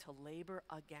 and then to labor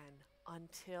again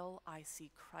until I see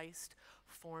Christ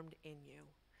formed in you.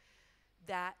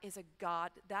 That is a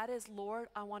God, that is, Lord,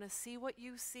 I want to see what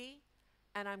you see,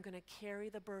 and I'm going to carry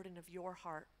the burden of your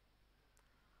heart.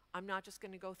 I'm not just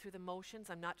going to go through the motions.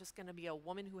 I'm not just going to be a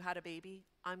woman who had a baby.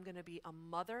 I'm going to be a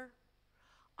mother.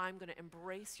 I'm going to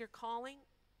embrace your calling.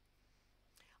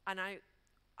 And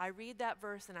I read that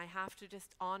verse and I have to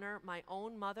just honor my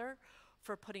own mother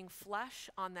for putting flesh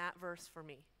on that verse for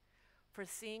me, for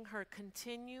seeing her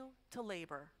continue to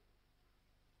labor.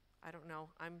 I don't know,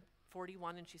 I'm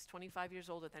 41 and she's 25 years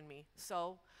older than me.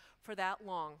 So for that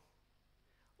long,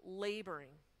 laboring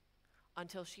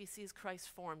until she sees Christ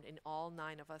formed in all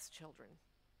 9 of us children.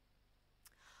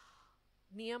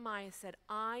 Nehemiah said,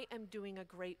 I am doing a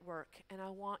great work, and I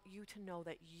want you to know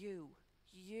that you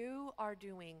are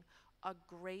doing a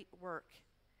great work.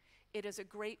 It is a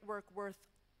great work worth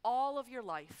all of your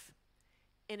life,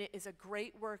 and it is a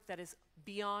great work that is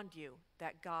beyond you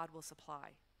that God will supply.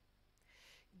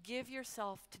 Give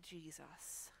yourself to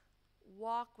Jesus.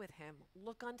 Walk with him.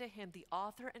 Look unto him, the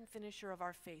author and finisher of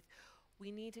our faith.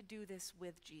 We need to do this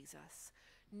with Jesus,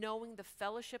 knowing the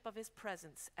fellowship of his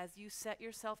presence as you set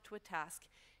yourself to a task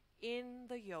in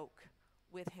the yoke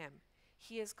with him.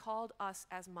 He has called us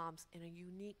as moms in a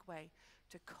unique way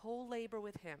to co-labor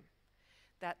with him,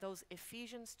 that those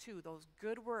Ephesians 2, those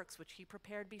good works which he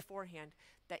prepared beforehand,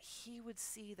 that he would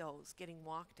see those getting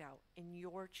walked out in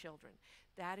your children.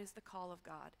 That is the call of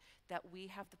God, that we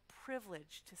have the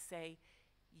privilege to say,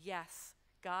 yes,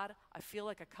 God, I feel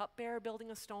like a cupbearer building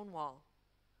a stone wall,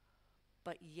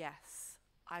 but yes,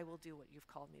 I will do what you've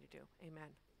called me to do. Amen.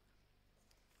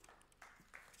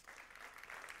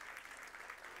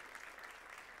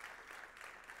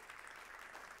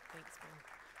 Thanks, man.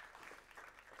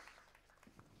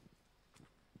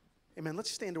 Amen.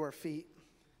 Let's stand to our feet.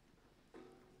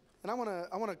 And I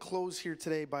want to close here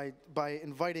today by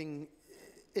inviting,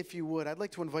 if you would, I'd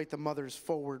like to invite the mothers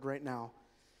forward right now.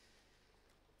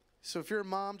 So if you're a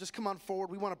mom, just come on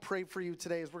forward. We want to pray for you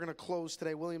today as we're going to close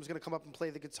today. William's going to come up and play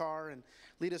the guitar and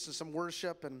lead us in some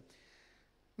worship. And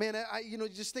man, you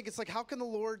just think it's like, how can the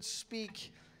Lord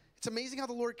speak? It's amazing how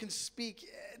the Lord can speak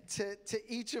to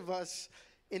each of us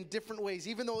in different ways.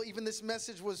 Even though even this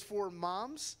message was for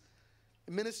moms,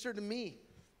 it ministered to me.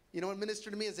 It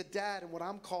ministered to me as a dad and what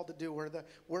I'm called to do,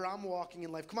 where I'm walking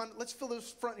in life. Come on, let's fill this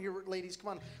front here, ladies. Come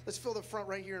on, let's fill the front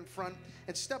right here in front.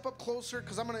 And step up closer,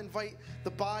 because I'm going to invite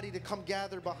the body to come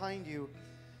gather behind you.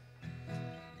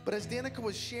 But as Danica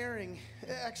was sharing,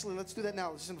 actually, let's do that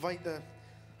now. Let's invite the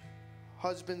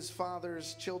husbands,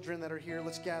 fathers, children that are here.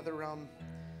 Let's gather around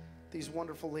these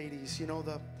wonderful ladies.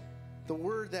 The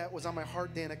word that was on my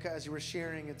heart, Danica, as you were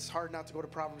sharing, it's hard not to go to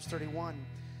Proverbs 31.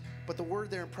 But the word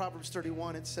there in Proverbs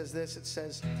 31, it says this. It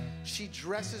says, she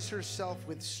dresses herself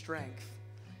with strength.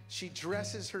 She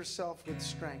dresses herself with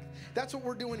strength. That's what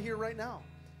we're doing here right now.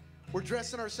 We're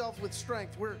dressing ourselves with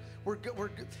strength. We're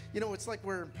it's like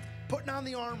we're putting on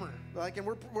the armor, and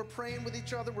we're praying with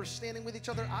each other. We're standing with each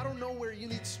other. I don't know where you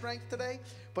need strength today,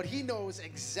 but he knows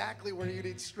exactly where you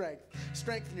need strength.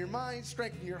 Strengthen your mind,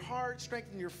 strengthen your heart,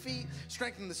 strengthen your feet,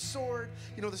 strengthen the sword.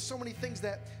 There's so many things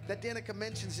that Danica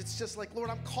mentions. It's just like, Lord,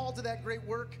 I'm called to that great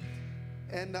work,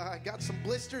 and I got some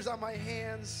blisters on my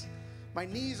hands. My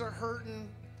knees are hurting,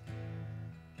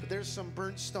 but there's some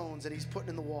burnt stones that he's putting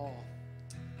in the wall.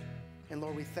 And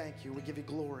Lord, we thank you. We give you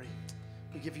glory.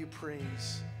 We give you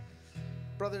praise.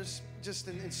 Brothers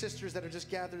and sisters that are just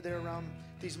gathered there around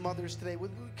these mothers today,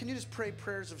 can you just pray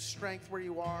prayers of strength where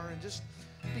you are and just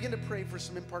begin to pray for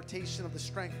some impartation of the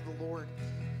strength of the Lord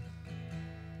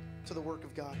to the work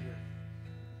of God here.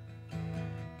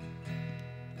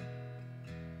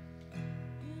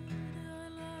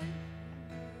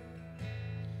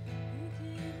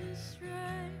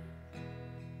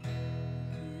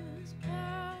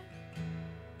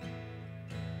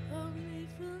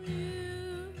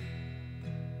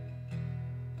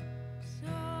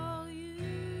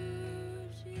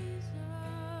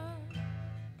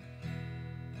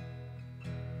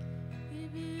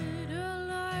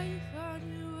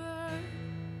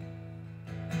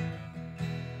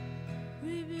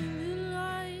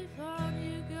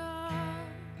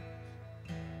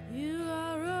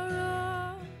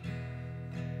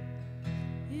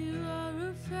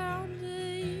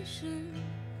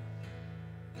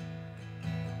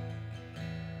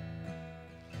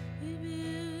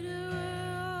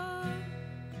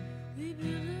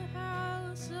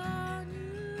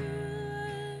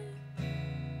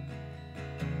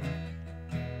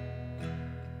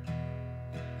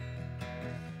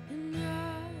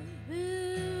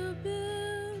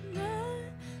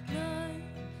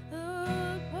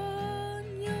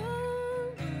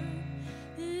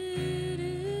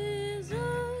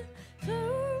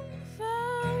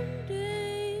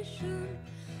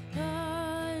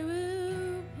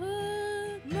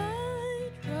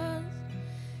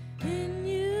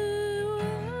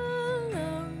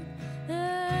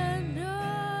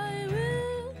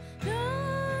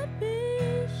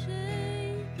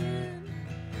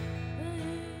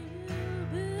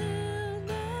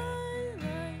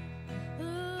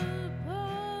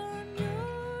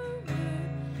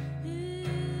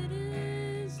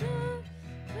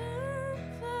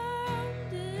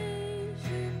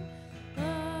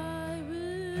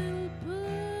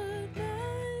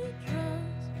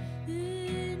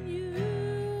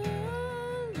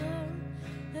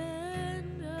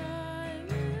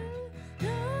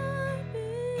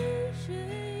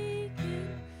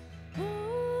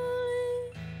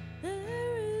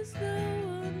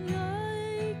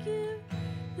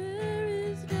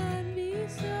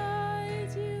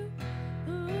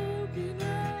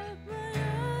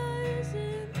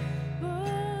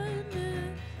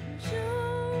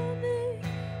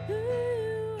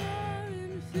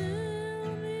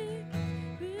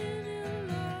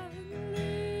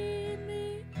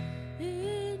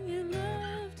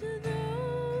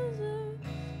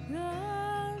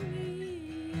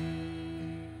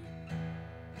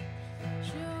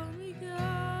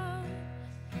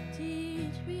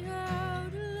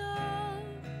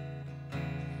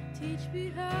 Teach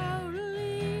me how to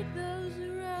lead those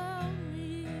around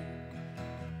me.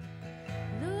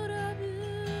 Lord, I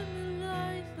build my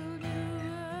life on your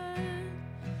word.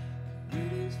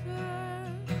 It is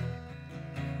firm.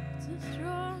 It's a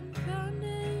strong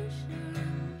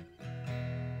foundation.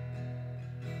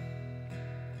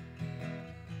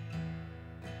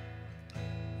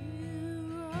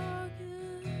 You are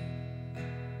good.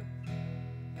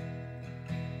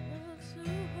 Oh,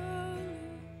 so holy,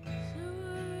 so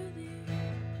worthy.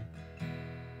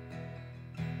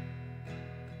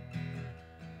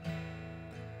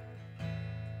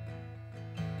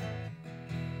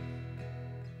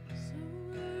 So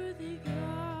worthy,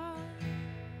 God.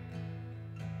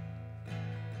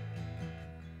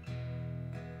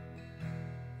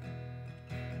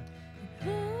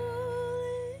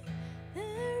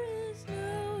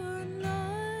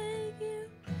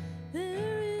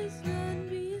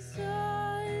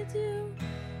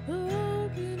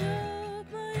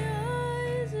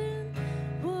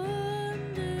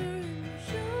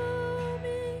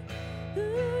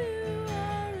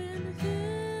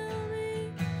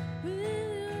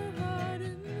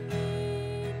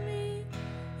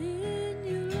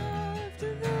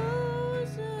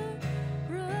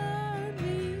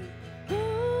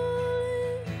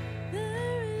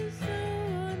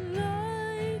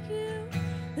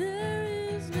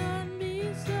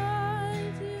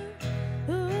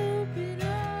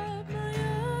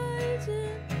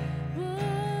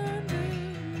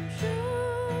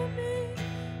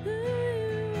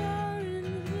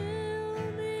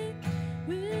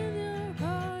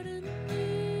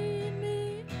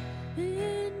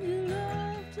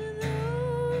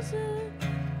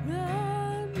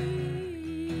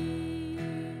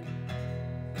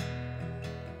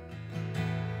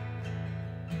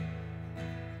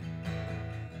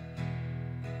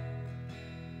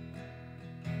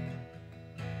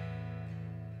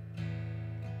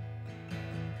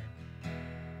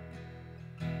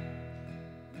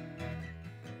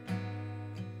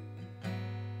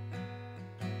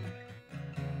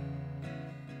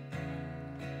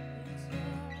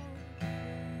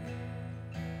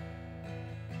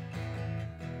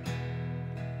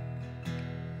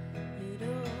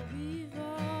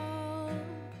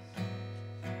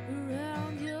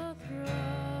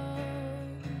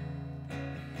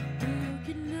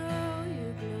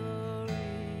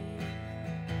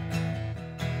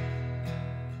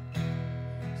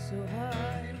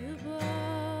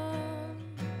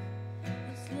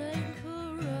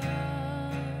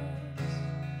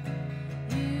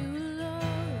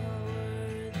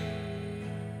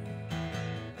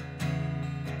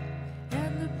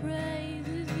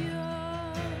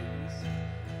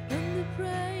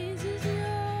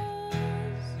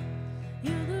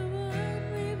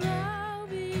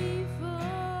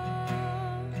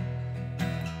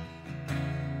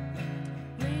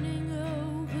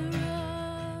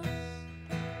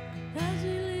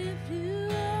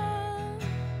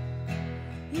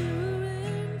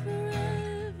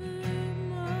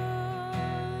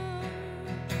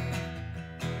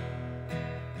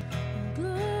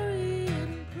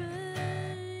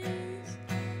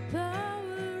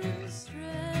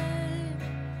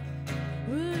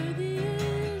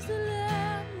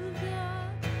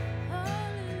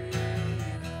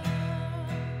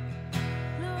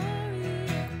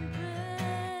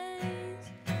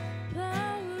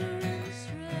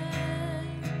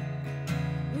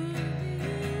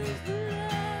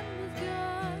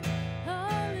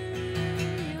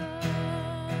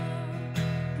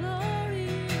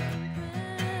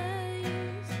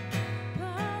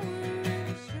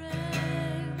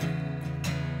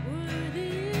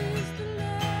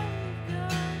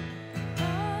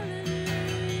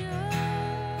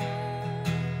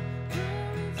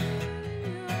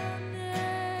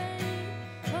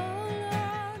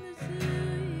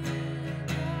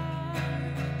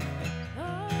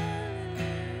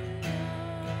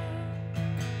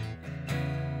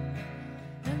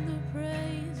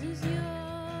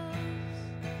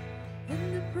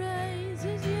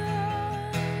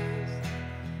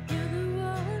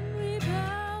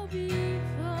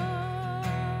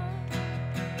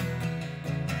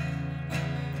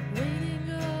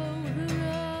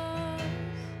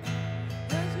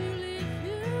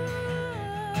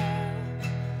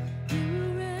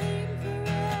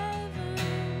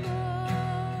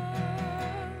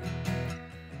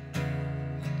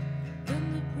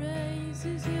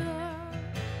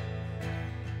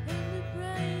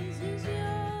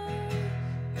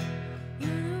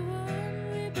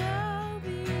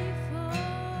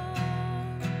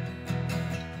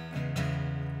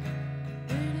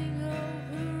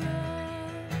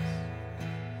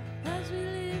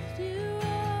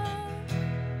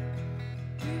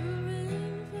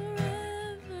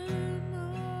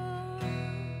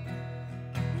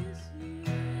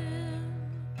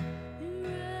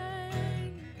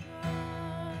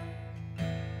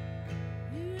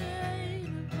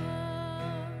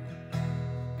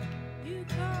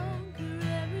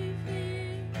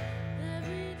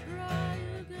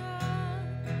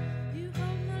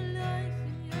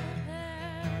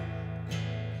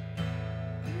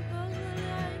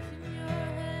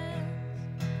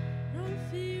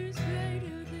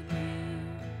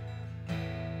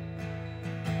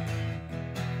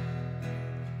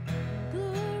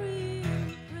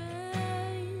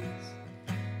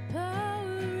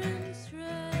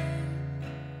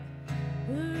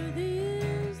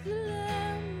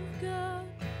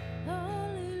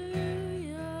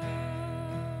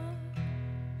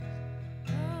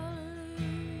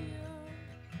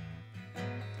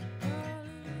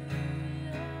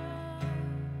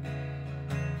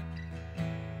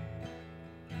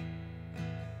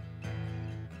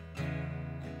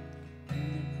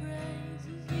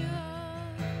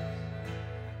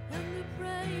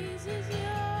 is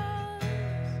yours.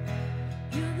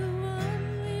 You're the one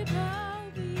we bow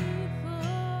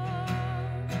before.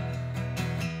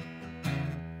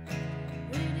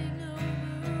 Reigning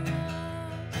over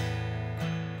us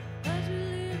as we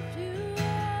lift you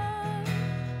up.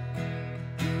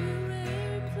 You will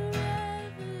reign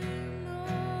forevermore.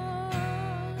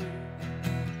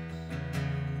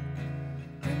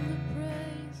 And the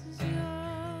praise is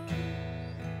yours.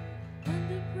 And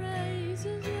the praise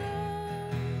is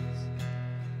yours.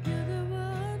 You're the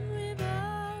one we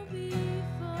bow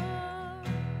before.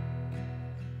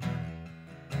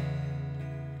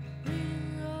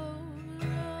 Reigning over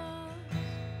us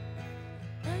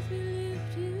as we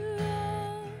lift you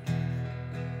up.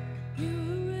 You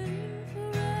will reign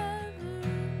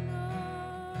forevermore.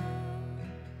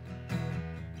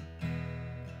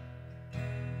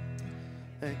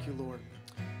 Thank you, Lord.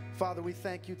 Father, we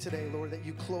thank you today, Lord, that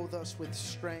you clothe us with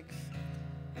strength,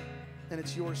 and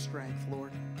it's your strength,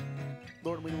 Lord.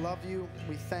 Lord, we love you,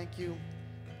 we thank you,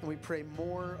 and we pray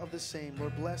more of the same.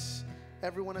 Lord, bless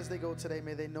everyone as they go today.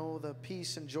 May they know the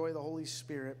peace and joy of the Holy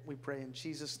Spirit. We pray in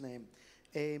Jesus' name.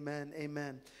 Amen.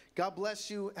 Amen. God bless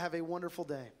you. Have a wonderful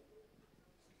day.